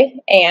my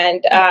way,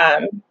 and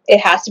it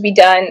has to be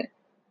done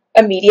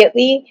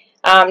immediately.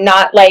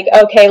 Not like,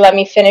 okay, let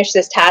me finish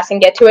this task and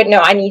get to it. No,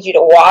 I need you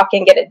to walk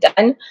and get it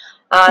done.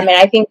 And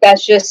I think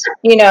that's just,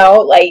 you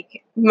know,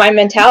 like my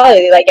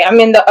mentality. Like, I'm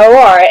in the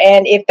OR,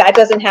 and if that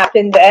doesn't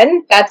happen,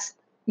 then that's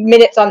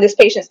minutes on this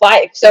patient's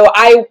life. So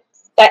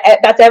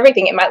that's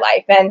everything in my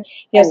life. And,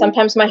 you know,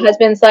 sometimes my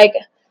husband's like,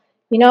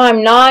 you know,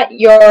 I'm not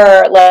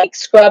your like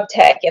scrub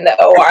tech in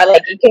the OR.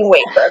 Like, you can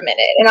wait for a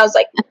minute. And I was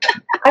like,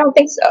 I don't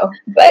think so.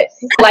 But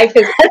life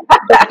is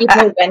keep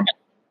moving.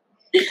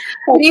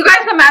 Can you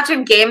guys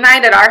imagine game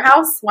night at our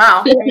house?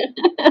 Wow.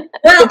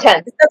 Well,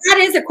 so that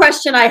is a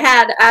question I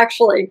had,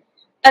 actually.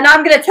 And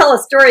I'm going to tell a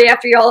story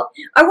after y'all.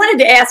 I wanted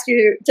to ask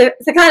you to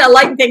kind of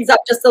lighten things up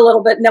just a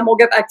little bit, and then we'll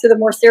get back to the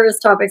more serious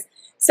topics.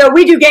 So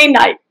we do game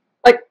night,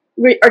 like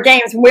our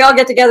games. When we all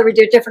get together, we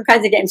do different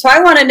kinds of games. So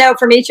I want to know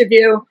from each of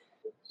you,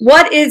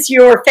 what is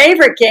your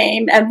favorite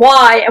game and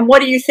why, and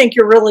what do you think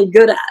you're really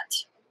good at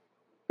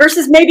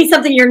versus maybe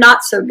something you're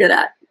not so good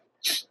at?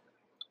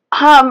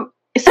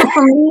 So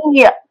for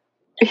me,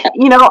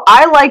 you know,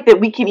 I like that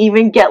we can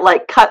even get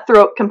like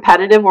cutthroat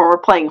competitive when we're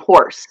playing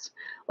horse.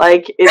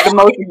 Like, it's the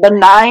most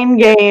benign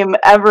game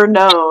ever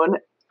known.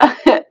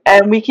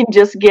 And we can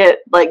just get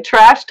like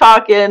trash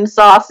talking,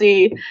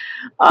 saucy.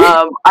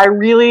 I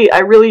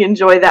really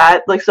enjoy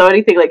that. Like, so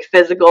anything like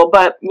physical,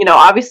 but you know,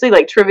 obviously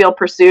like Trivial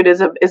Pursuit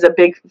is a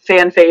big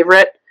fan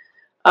favorite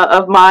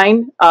of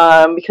mine,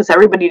 because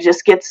everybody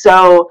just gets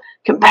so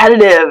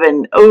competitive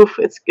and oof,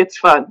 it's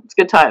fun. It's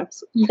good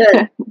times.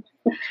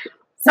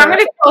 So I'm going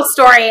to tell a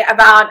story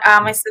about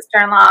my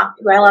sister-in-law,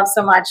 who I love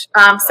so much.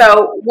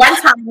 So one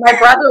time my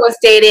brother was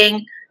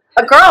dating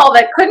a girl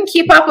that couldn't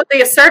keep up with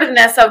the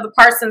assertiveness of the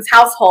Parsons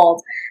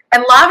household.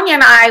 And Lavanya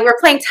and I were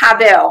playing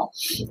Taboo,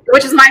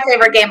 which is my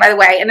favorite game, by the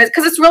way. And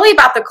because it's really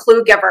about the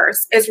clue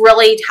givers, is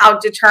really how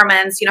it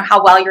determines, you know,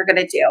 how well you're going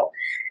to do.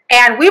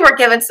 And we were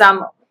given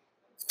some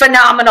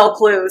phenomenal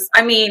clues.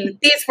 I mean,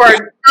 these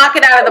were knock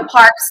it out of the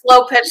park,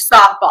 slow pitch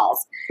softballs.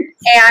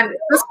 And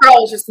this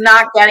girl was just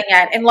not getting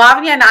it. And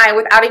Lavanya and I,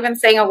 without even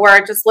saying a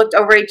word, just looked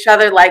over each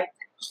other like,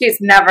 she's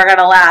never going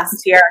to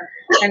last here.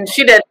 And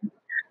she didn't.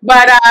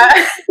 But,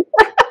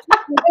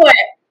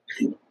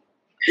 you know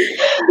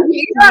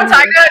what I'm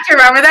talking about? Do you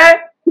remember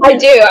that? I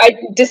do. I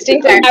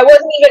distinctly. I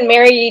wasn't even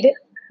married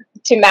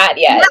to Matt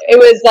yet. It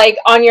was like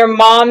on your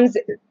mom's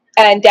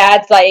and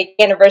dad's like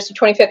anniversary,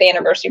 25th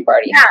anniversary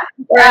party. Yeah,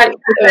 right.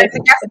 It's a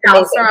guest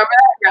house. Remember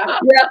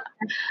that?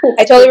 Yeah.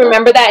 I totally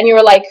remember that. And you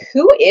were like,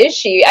 "Who is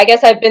she?" I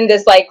guess I've been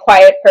this like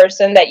quiet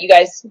person that you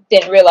guys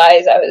didn't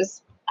realize I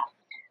was.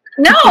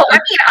 No, I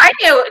mean, I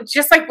knew,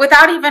 just like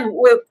without even,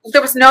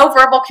 there was no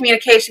verbal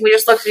communication. We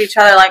just looked at each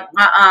other like,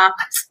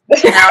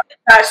 You know,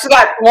 she's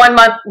got 1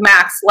 month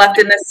max left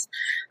in this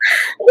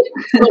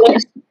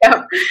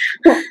relationship.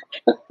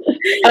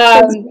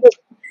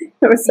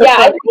 Yeah,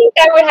 I think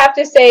I would have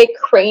to say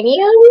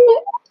Cranium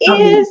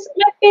is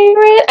my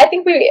favorite. I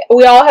think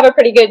we all have a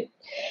pretty good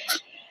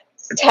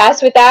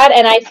test with that.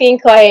 And I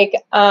think like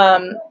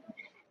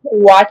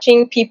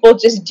watching people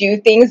just do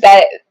things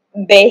that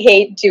they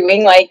hate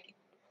doing, like,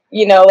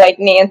 you know, like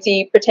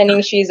Nancy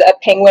pretending she's a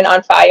penguin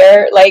on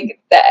fire, like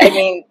that. I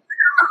mean,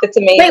 it's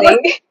amazing.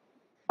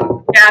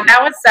 Yeah,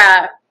 that was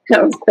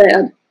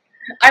bad.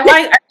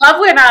 I love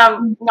when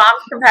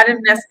mom's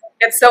competitiveness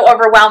gets so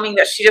overwhelming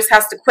that she just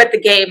has to quit the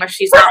game if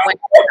she's not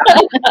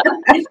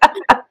winning.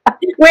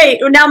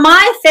 Wait, now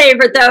my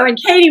favorite though, and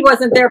Katie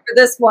wasn't there for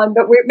this one,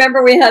 but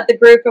remember we had the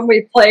group and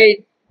we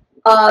played.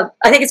 I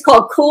think it's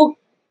called Cool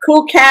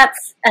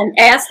Cats and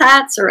Ass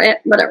Hats or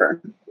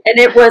whatever, and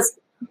it was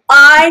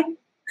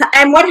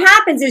And what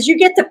happens is you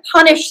get to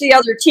punish the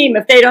other team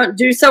if they don't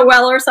do so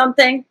well or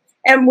something,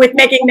 and with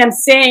making them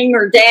sing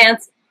or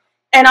dance.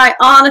 And I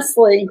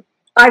honestly,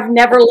 I've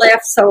never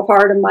laughed so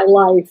hard in my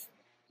life,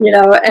 you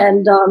know,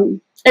 and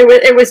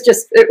it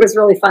was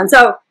really fun.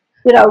 So,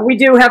 you know, we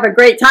do have a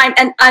great time.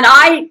 And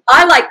I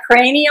like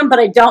Cranium, but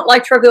I don't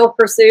like Trivial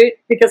Pursuit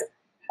because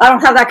I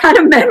don't have that kind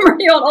of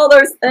memory on all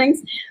those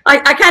things.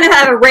 I kind of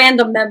have a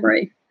random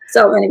memory.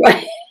 So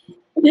anyway.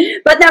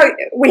 But no,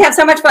 we have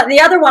so much fun. The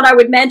other one I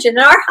would mention,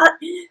 and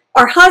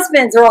our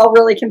husbands are all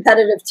really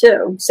competitive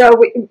too. So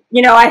we,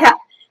 you know, I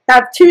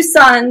have two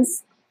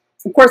sons,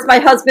 of course, my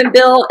husband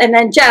Bill, and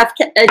then Jeff,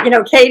 you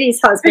know,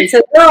 Katie's husband.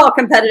 So they're all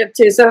competitive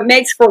too. So it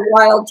makes for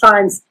wild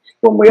times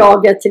when we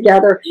all get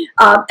together.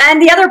 And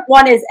the other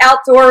one is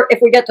outdoor. If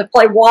we get to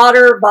play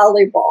water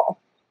volleyball,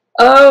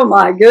 oh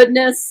my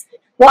goodness!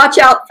 Watch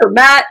out for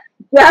Matt,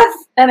 Jeff,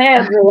 and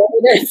Andrew.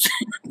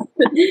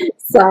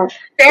 So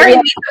Barry,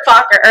 meet the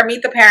fucker or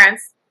meet the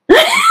parents.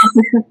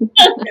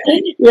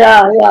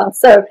 yeah.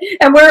 So,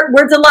 and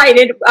we're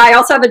delighted. I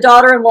also have a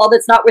daughter-in-law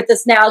that's not with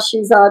us now.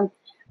 She's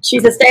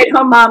a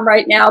stay-at-home mom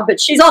right now, but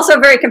she's also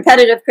very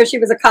competitive because she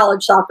was a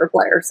college soccer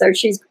player.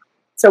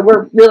 So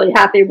we're really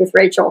happy with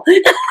Rachel.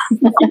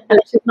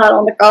 She's not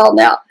on the call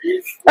now.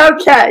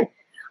 Okay.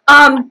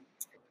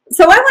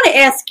 So I want to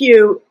ask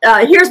you,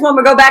 here's when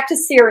we go back to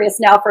serious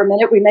now for a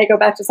minute. We may go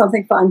back to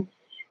something fun.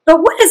 But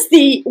what is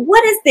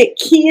the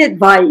key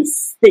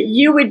advice that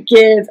you would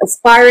give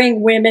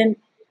aspiring women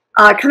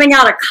coming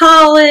out of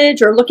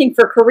college or looking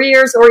for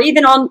careers or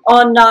even on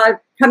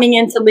coming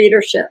into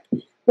leadership?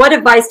 What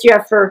advice do you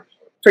have for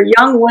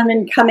young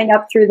women coming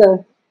up through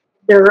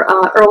their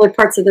early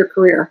parts of their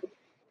career?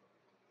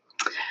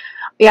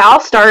 Yeah,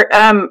 I'll start.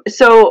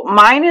 So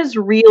mine is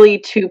really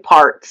two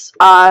parts.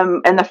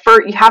 And the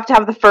first, you have to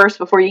have the first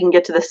before you can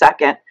get to the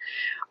second.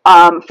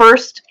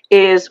 First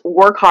is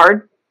work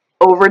hard,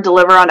 over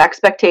deliver on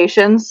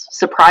expectations,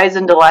 surprise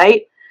and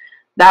delight.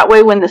 That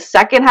way, when the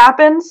second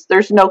happens,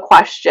 there's no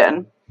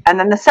question. And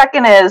then the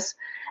second is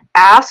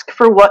ask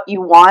for what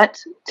you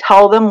want,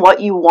 tell them what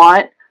you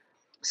want,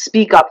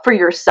 speak up for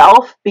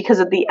yourself, because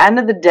at the end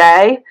of the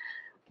day,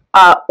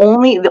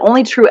 the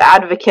only true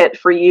advocate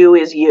for you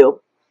is you.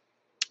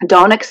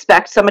 Don't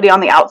expect somebody on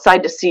the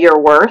outside to see your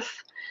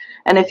worth.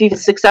 And if you've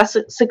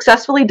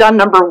successfully done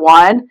number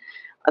one,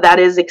 that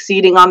is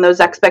exceeding on those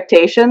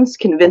expectations,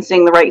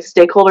 convincing the right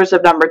stakeholders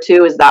of number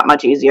two is that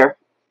much easier.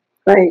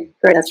 Great.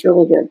 That's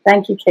really good.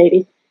 Thank you,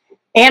 Katie.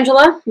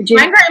 Angela, would you?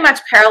 Mine very much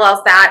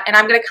parallels that, and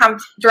I'm going to come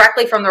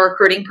directly from the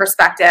recruiting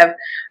perspective.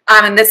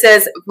 And this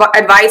is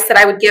advice that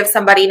I would give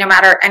somebody no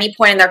matter any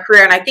point in their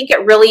career. And I think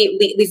it really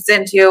leads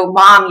into,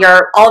 Mom,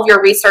 all of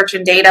your research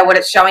and data, what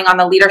it's showing on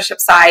the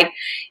leadership side,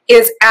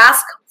 is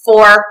ask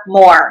for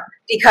more,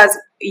 because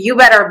you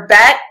better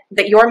bet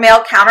that your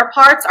male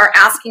counterparts are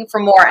asking for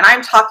more. And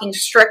I'm talking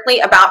strictly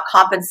about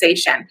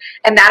compensation.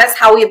 And that is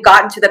how we've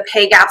gotten to the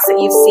pay gaps that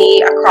you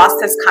see across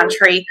this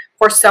country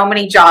for so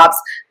many jobs.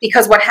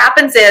 Because what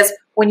happens is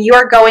when you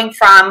are going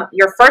from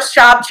your first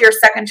job to your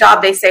second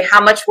job, they say,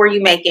 how much were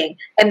you making?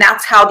 And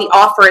that's how the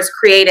offer is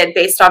created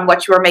based on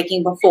what you were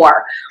making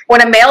before. When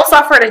a male's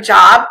offered a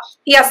job,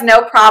 he has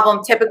no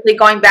problem typically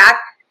going back.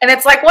 And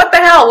it's like, what the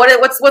hell?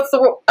 What's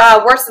the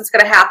worst that's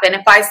going to happen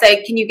if I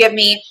say, can you give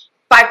me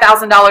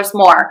 $5,000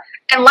 more?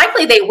 And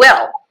likely they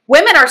will.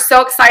 Women are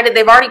so excited.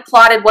 They've already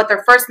plotted what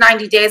their first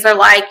 90 days are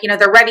like. You know,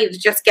 they're ready to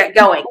just get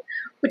going.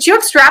 But you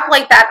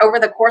extrapolate that over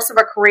the course of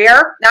a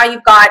career. Now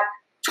you've got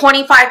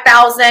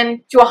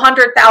 $25,000 to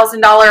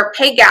 $100,000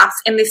 pay gaps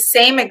in the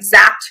same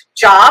exact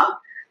job,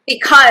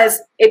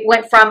 because it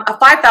went from a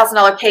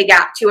 $5,000 pay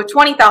gap to a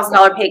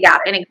 $20,000 pay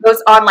gap. And it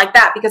goes on like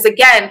that, because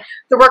again,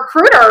 the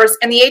recruiters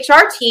and the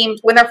HR team,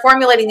 when they're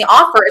formulating the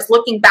offer, is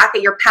looking back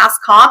at your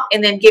past comp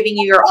and then giving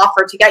you your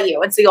offer to get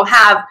you. And so you'll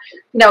have,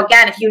 you know,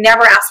 again, if you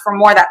never ask for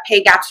more, that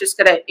pay gap's just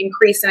going to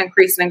increase and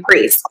increase and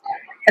increase.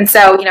 And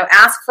so, you know,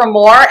 ask for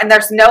more, and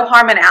there's no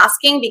harm in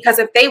asking, because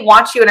if they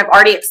want you and have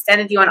already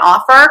extended you an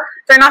offer,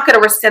 they're not going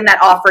to rescind that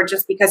offer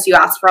just because you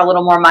asked for a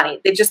little more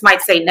money. They just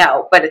might say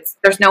no, but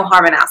there's no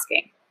harm in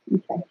asking.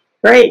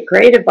 Okay.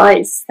 Great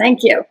advice.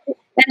 Thank you.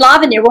 And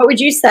Lavanya, what would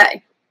you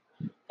say?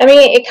 I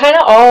mean, it kind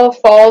of all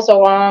falls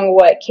along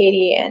what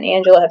Katie and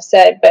Angela have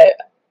said, but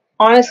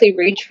honestly,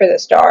 reach for the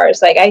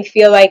stars. Like, I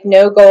feel like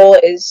no goal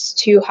is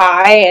too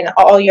high, and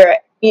you're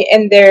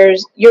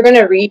going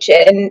to reach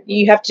it, and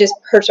you have to just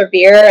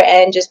persevere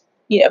and just,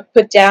 you know,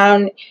 put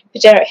down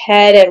your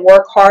head and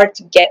work hard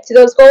to get to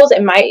those goals.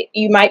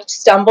 You might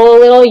stumble a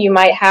little, you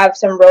might have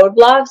some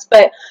roadblocks,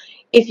 but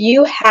if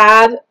you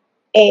have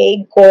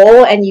a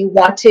goal and you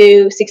want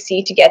to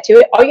succeed to get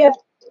to it,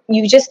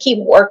 you just keep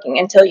working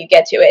until you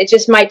get to it. It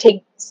just might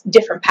take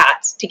different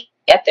paths to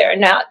get there,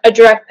 not a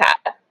direct path,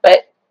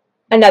 but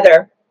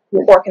another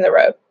fork in the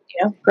road,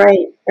 you know?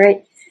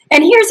 Great.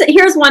 And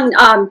here's one,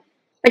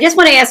 I just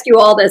want to ask you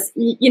all this.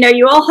 You know,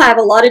 you all have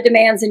a lot of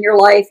demands in your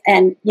life,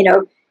 and, you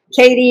know,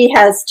 Katie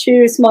has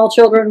 2 small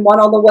children, 1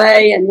 on the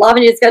way, and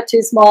Lavanya's got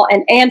 2 small,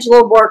 and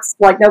Angela works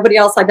like nobody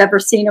else I've ever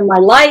seen in my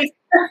life.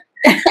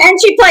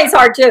 And she plays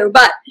hard too.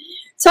 But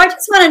so I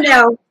just want to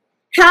know,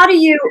 how do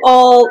you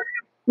all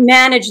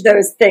manage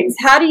those things?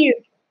 How do you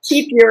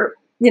keep your,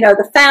 you know,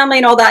 the family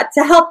and all that,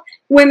 to help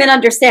women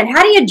understand?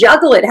 How do you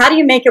juggle it? How do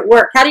you make it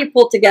work? How do you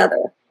pull together?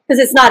 Because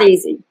it's not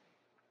easy.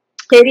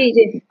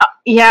 Katie?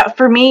 Yeah,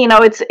 for me, you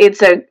know,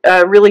 it's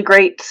a really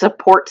great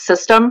support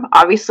system.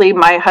 Obviously,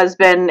 my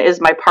husband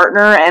is my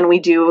partner, and we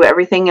do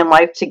everything in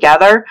life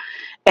together.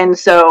 And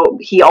so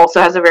he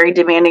also has a very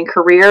demanding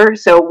career.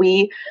 So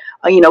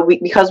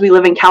because we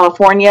live in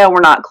California, we're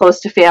not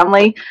close to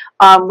family.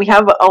 We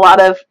have a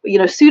lot of, you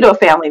know, pseudo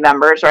family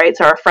members, right?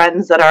 So our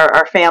friends that are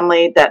our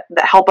family that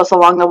help us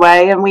along the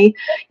way. And we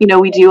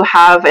do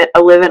have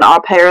a live-in au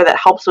pair that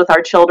helps with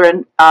our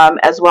children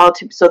as well,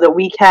 so that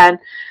we can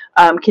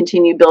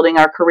continue building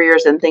our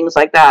careers and things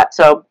like that.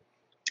 So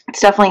it's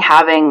definitely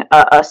having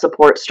a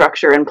support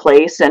structure in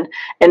place, and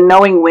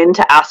knowing when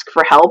to ask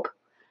for help.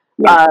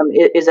 Yeah.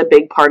 Is a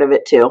big part of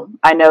it too.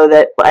 I know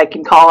that I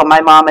can call on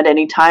my mom at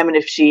any time, and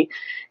if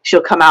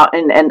she'll come out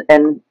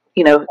and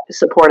you know,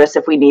 support us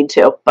if we need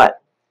to. But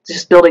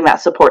just building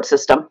that support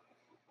system.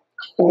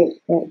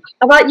 Great. How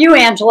about you,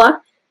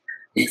 Angela?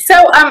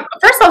 So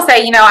first I'll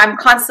say, you know, I'm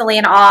constantly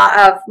in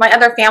awe of my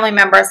other family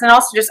members, and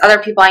also just other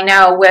people I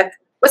know with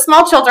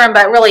small children,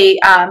 but really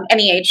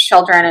any age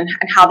children, and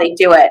how they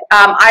do it.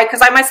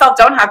 Because I myself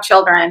don't have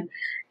children,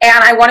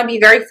 and I want to be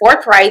very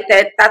forthright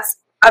that that's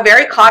a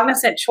very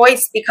cognizant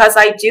choice, because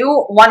I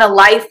do want a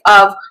life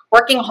of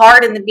working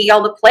hard and being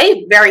able to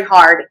play very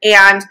hard.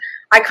 And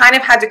I kind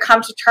of had to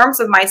come to terms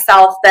with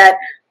myself that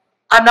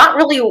I'm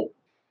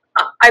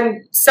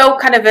so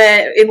kind of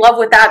in love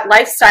with that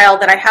lifestyle,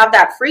 that I have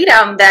that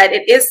freedom, that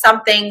it is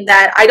something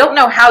that I don't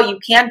know how you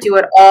can do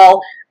it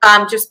all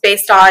just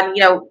based on,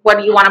 you know, what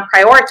do you want to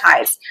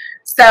prioritize.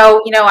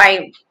 So, you know,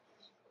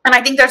 And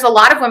I think there's a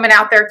lot of women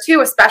out there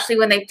too, especially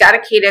when they've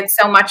dedicated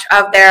so much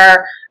of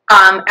their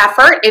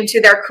effort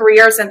into their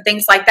careers and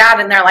things like that.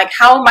 And they're like,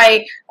 how am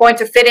I going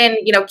to fit in,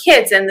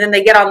 kids? And then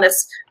they get on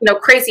this,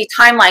 crazy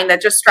timeline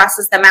that just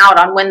stresses them out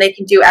on when they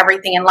can do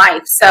everything in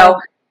life. So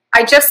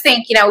I just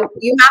think, you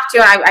have to,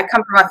 and I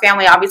come from a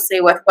family,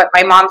 obviously, with what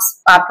my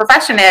mom's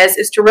profession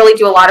is to really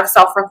do a lot of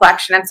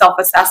self-reflection and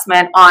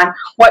self-assessment on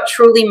what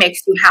truly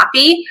makes you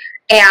happy,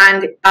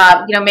 and,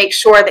 make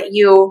sure that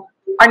you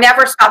are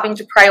never stopping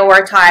to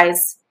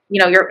prioritize,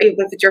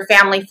 if it's your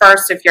family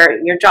first, if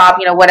your job,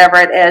 whatever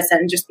it is,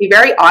 and just be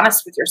very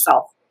honest with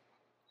yourself.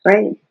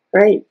 Great.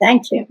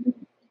 Thank you.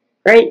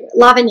 Great.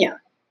 Lavanya.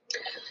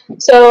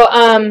 So,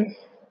 a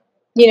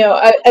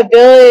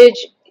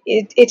village,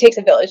 it takes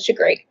a village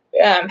to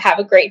have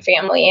a great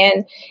family.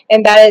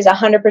 And that is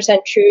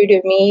 100% true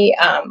to me.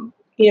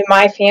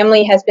 My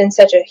family has been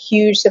such a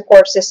huge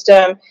support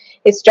system.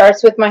 It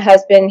starts with my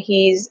husband.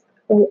 He's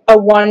a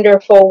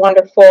wonderful,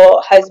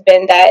 wonderful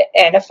husband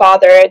and a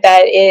father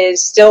that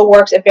still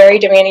works a very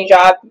demanding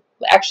job,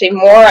 actually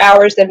more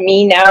hours than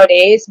me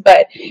nowadays,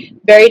 but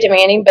very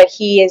demanding. But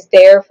he is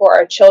there for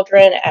our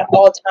children at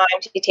all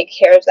times. He takes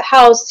care of the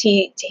house.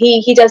 He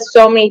does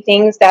so many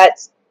things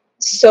that's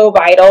so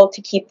vital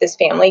to keep this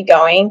family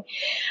going.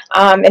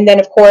 And then,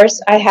 of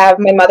course, I have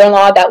my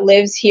mother-in-law that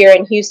lives here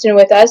in Houston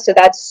with us. So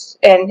that's,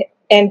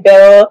 and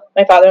Bill,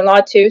 my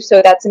father-in-law too.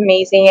 So that's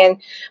amazing.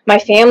 And my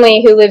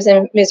family who lives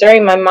in Missouri,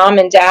 my mom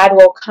and dad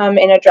will come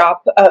in a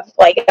drop of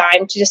like a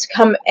dime to just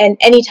come, and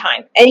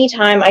anytime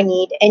I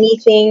need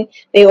anything,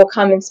 they will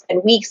come and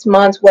spend weeks,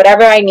 months,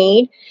 whatever I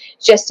need,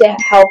 just to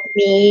help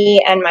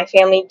me and my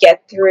family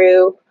get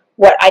through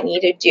what I need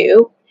to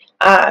do.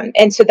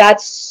 And so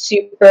that's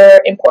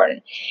super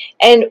important.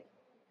 And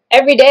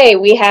every day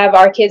we have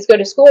our kids go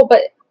to school,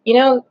 but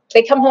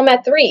they come home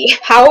at 3.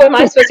 How am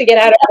I supposed to get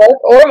out of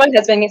work, or my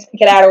husband gets to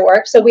get out of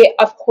work? So we,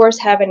 of course,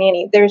 have a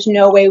nanny. There's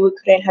no way we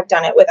couldn't have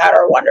done it without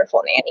our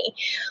wonderful nanny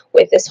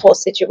with this whole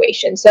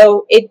situation.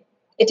 So it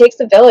takes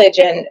a village,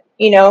 and,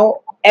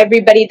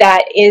 everybody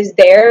that is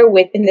there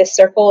within this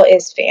circle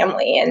is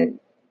family. And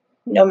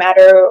no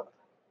matter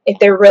if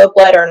they're real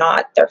blood or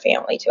not, they're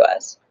family to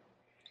us.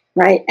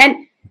 Right.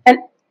 And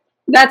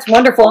that's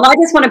wonderful. And I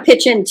just want to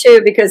pitch in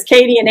too, because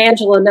Katie and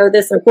Angela know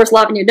this. And of course,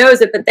 Lavanya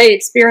knows it, but they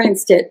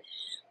experienced it.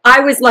 I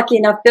was lucky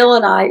enough, Bill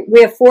and I,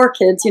 we have 4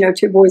 kids,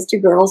 2 boys, 2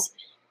 girls.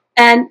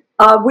 And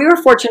we were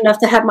fortunate enough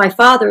to have my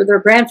father, their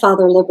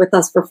grandfather, live with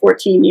us for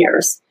 14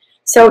 years.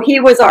 So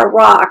he was our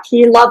rock.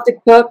 He loved to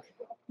cook.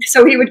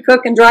 So he would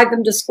cook and drive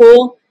them to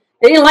school.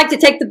 They didn't like to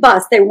take the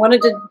bus. They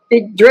wanted to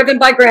be driven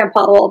by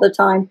grandpa all the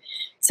time.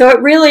 So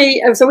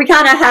we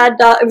kind of had,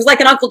 it was like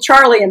an Uncle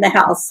Charlie in the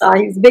house.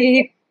 He was a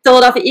big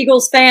Philadelphia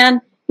Eagles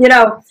fan,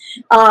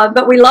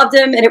 but we loved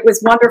him, and it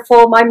was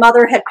wonderful. My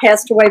mother had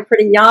passed away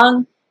pretty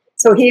young,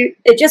 so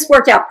it just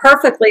worked out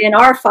perfectly in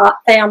our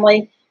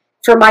family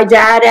for my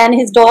dad and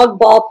his dog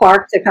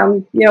Ballpark to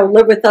come,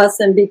 live with us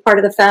and be part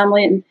of the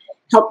family and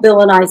help Bill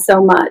and I so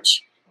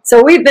much.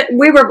 So we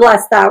were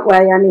blessed that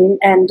way. I mean,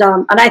 and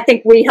I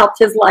think we helped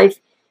his life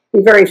be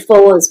very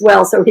full as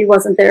well. So he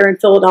wasn't there in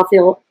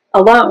Philadelphia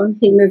alone.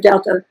 He moved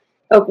out to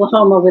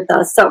Oklahoma with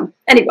us. So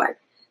anyway.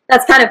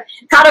 That's kind of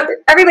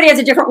everybody has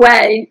a different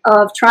way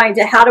of trying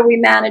to, how do we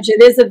manage?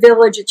 It is a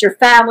village, it's your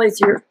families,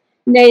 your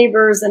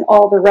neighbors, and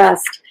all the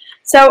rest.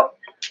 So,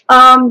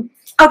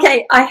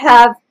 okay, I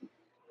have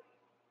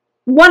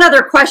one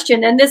other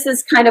question, and this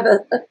is kind of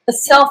a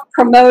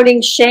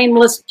self-promoting,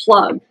 shameless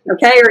plug.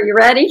 Okay, are you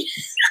ready?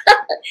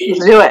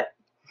 Do it.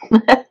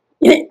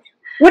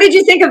 What did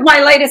you think of my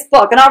latest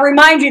book? And I'll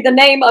remind you, the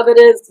name of it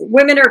is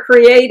Women Are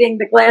Creating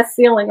the Glass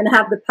Ceiling and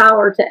Have the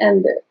Power to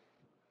End It.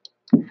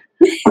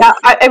 Yeah,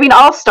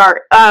 I'll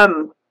start. I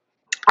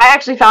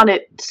actually found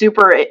it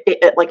super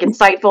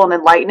insightful and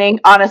enlightening,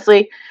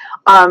 honestly.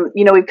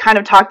 We've kind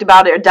of talked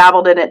about it or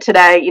dabbled in it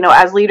today.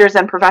 As leaders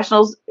and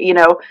professionals,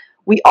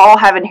 we all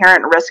have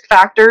inherent risk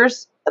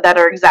factors that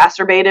are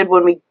exacerbated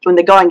when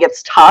the going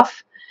gets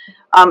tough.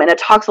 And it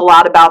talks a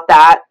lot about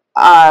that.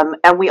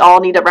 And we all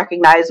need to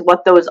recognize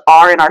what those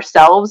are in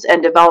ourselves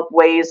and develop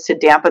ways to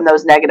dampen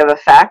those negative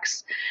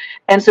effects.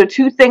 And so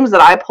 2 things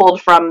that I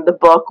pulled from the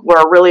book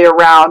were really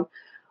around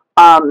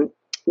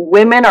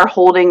women are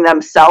holding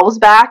themselves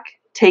back,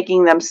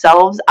 taking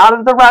themselves out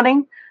of the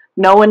running.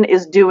 No one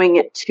is doing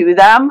it to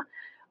them.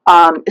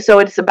 So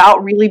it's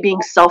about really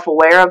being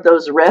self-aware of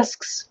those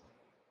risks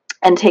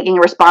and taking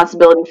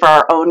responsibility for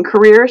our own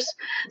careers.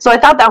 So I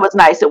thought that was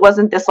nice. It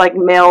wasn't this like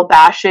male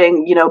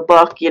bashing,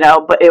 book,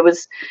 but it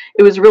was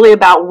really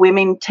about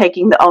women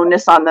taking the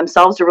onus on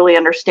themselves to really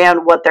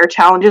understand what their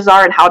challenges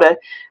are and how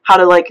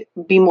to like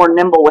be more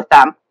nimble with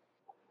them.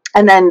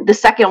 And then the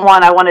second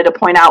one I wanted to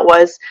point out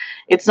was,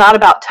 it's not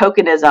about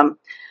tokenism.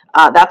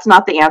 That's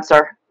not the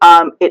answer.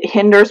 It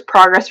hinders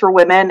progress for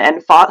women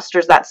and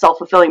fosters that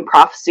self-fulfilling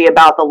prophecy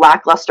about the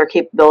lackluster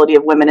capability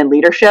of women in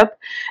leadership.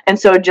 And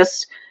so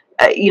just,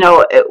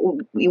 I'll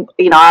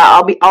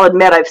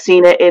admit I've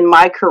seen it in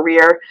my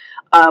career,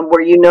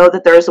 where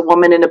that there's a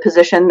woman in a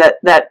position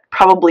that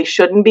probably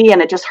shouldn't be, and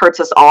it just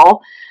hurts us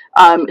all.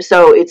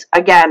 So it's,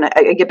 again,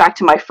 I get back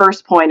to my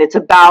first point. It's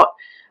about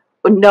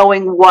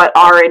knowing what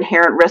our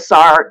inherent risks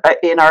are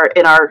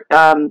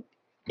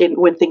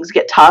when things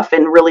get tough,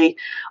 and really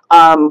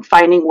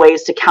finding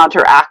ways to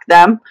counteract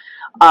them,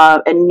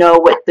 and know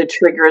what the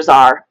triggers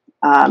are.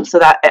 So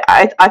that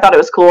I thought it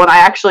was cool, and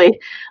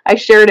I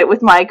shared it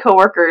with my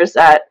coworkers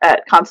at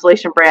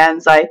Constellation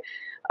Brands.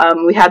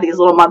 We had these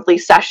little monthly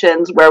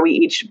sessions where we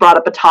each brought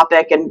up a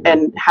topic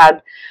and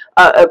had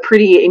a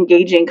pretty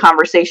engaging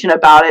conversation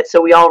about it.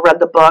 So we all read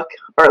the book,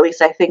 or at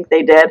least I think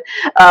they did.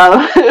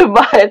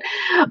 But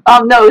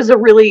no, it was a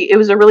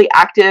really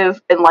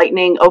active,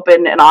 enlightening,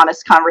 open, and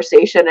honest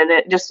conversation, and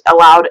it just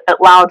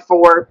allowed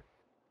for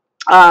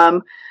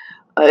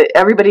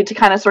everybody to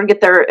kind of sort of get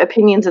their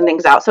opinions and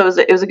things out. So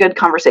it was a good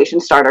conversation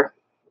starter.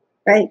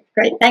 Great.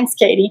 Thanks,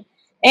 Katie.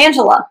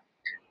 Angela.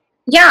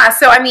 Yeah,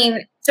 so I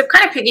mean, to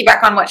kind of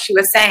piggyback on what she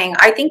was saying,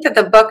 I think that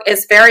the book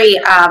is very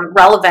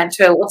relevant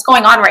to what's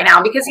going on right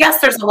now, because yes,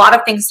 there's a lot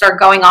of things that are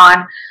going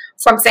on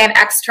from, say, an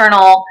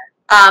external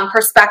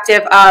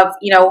perspective of,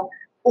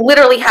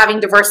 literally having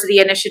diversity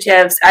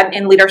initiatives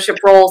in leadership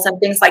roles and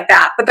things like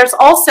that. But there's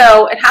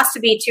also, it has to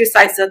be two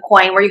sides of the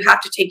coin, where you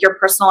have to take your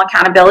personal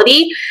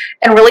accountability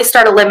and really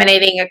start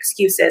eliminating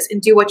excuses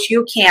and do what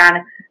you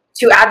can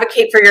to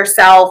advocate for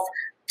yourself,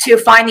 to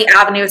find the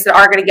avenues that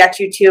are going to get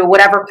you to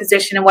whatever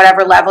position and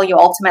whatever level you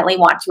ultimately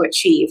want to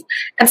achieve.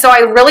 And so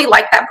I really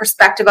like that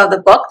perspective of the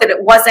book, that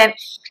it wasn't,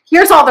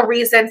 here's all the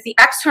reasons, the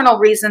external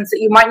reasons that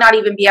you might not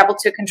even be able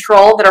to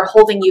control that are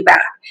holding you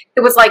back.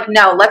 It was like,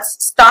 no, let's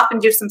stop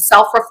and do some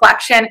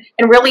self-reflection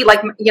and really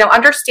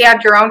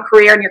understand your own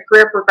career and your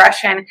career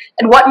progression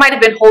and what might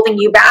have been holding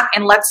you back,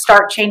 and let's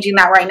start changing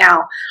that right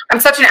now. I'm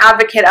such an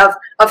advocate of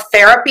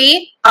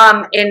therapy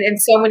in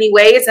so many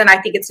ways, and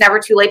I think it's never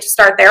too late to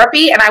start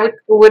therapy. And I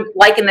would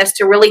liken this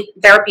to really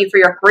therapy for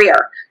your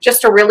career,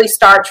 just to really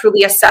start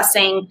truly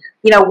assessing,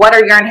 what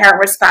are your inherent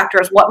risk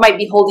factors, what might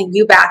be holding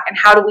you back, and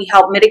how do we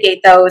help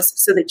mitigate those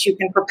so that you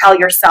can propel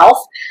yourself,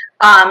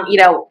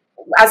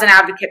 as an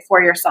advocate for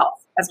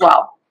yourself as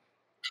well.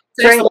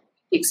 So just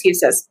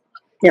excuses.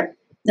 Yep.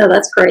 No,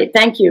 that's great.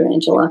 Thank you,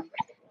 Angela.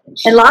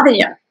 And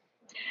Lavanya.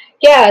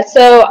 Yeah,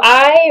 so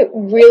I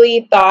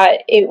really thought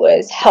it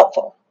was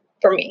helpful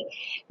for me,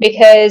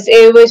 because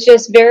it was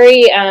just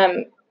very,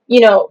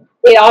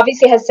 it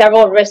obviously has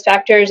several risk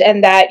factors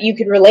and that you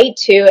could relate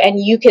to, and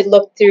you could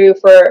look through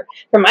for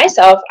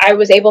myself. I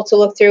was able to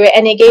look through it,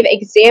 and it gave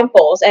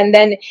examples, and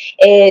then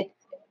it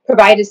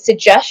provided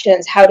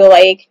suggestions how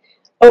to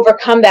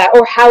overcome that,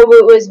 or how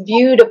it was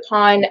viewed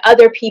upon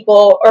other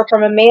people or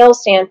from a male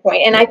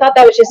standpoint. And I thought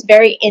that was just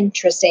very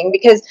interesting,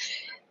 because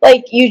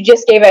you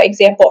just gave an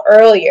example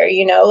earlier,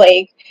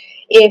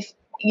 if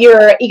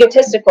you're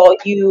egotistical,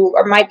 you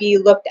might be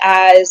looked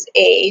as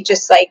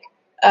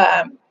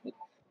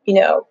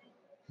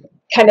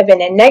kind of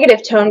in a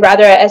negative tone,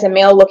 rather as a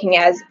male looking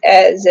as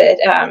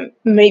it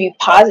maybe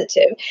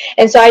positive.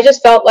 And so I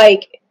just felt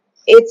like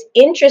it's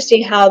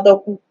interesting how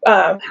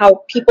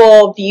how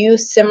people view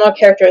similar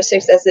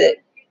characteristics as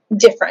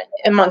different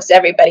amongst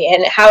everybody,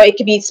 and how it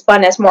could be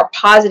spun as more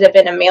positive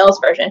in a male's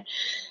version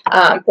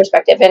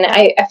perspective. And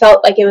I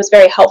felt like it was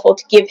very helpful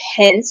to give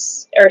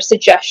hints or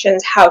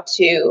suggestions how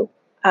to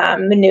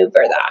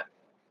maneuver that.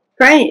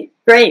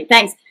 Great,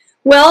 thanks.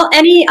 Well,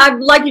 I'd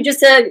like you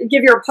just to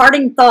give your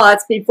parting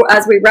thoughts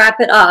as we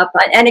wrap it up.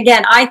 And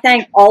again, I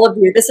thank all of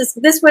you. This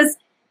was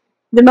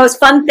the most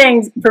fun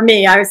thing for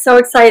me. I was so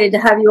excited to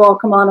have you all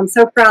come on. I'm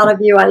so proud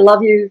of you. I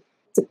love you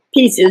to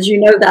pieces.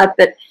 You know that.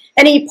 But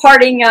any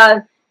parting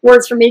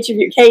words from each of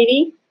you?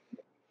 Katie?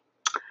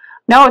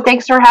 No,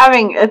 thanks for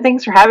having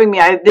me.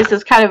 This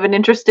is kind of an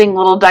interesting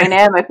little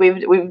dynamic.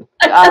 We've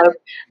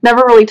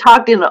never really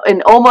talked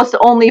in almost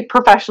only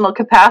professional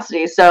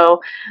capacity,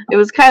 so it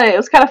was kind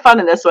of fun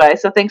in this way.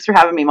 So thanks for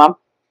having me, Mom.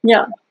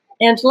 Yeah,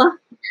 Angela.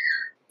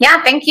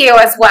 Yeah, thank you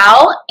as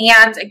well.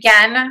 And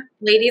again,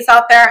 ladies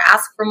out there,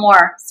 ask for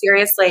more.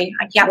 Seriously,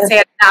 I can't say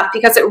it enough,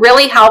 because it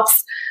really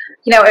helps.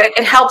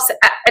 It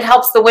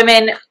helps the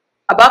women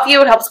above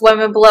you. It helps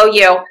women below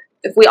you.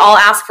 If we all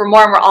ask for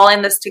more, and we're all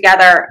in this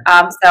together.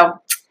 So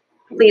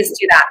please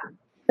do that.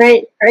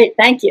 Great.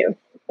 Thank you.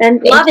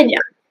 And Lavanya.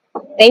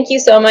 Thank you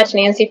so much,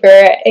 Nancy, for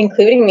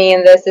including me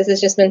in this. This has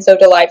just been so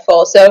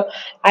delightful. So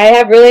I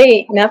have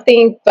really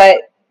nothing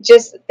but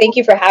just thank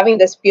you for having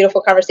this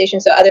beautiful conversation,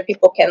 so other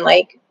people can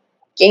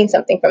gain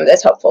something from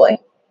this, hopefully.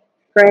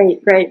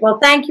 Great. Well,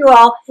 thank you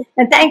all.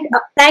 And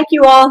thank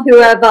you all who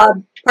have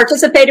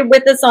participated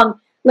with us on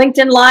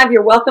LinkedIn Live.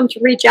 You're welcome to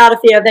reach out if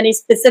you have any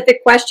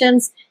specific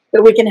questions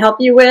that we can help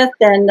you with.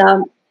 And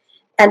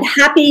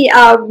happy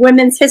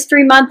Women's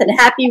History Month, and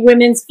happy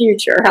Women's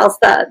Future. How's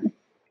that?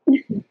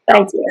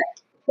 Thank you.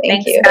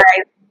 Thank you. Guys.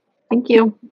 Thank you.